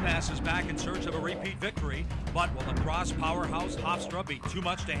 UMass is back in search of a repeat victory, but will lacrosse powerhouse Hofstra be too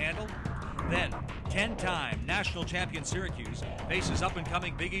much to handle? Then, 10-time national champion Syracuse faces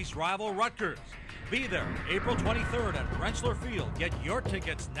up-and-coming Big East rival Rutgers. Be there April 23rd at Rentschler Field. Get your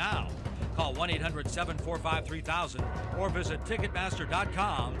tickets now. Call 1-800-745-3000 or visit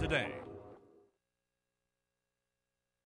Ticketmaster.com today.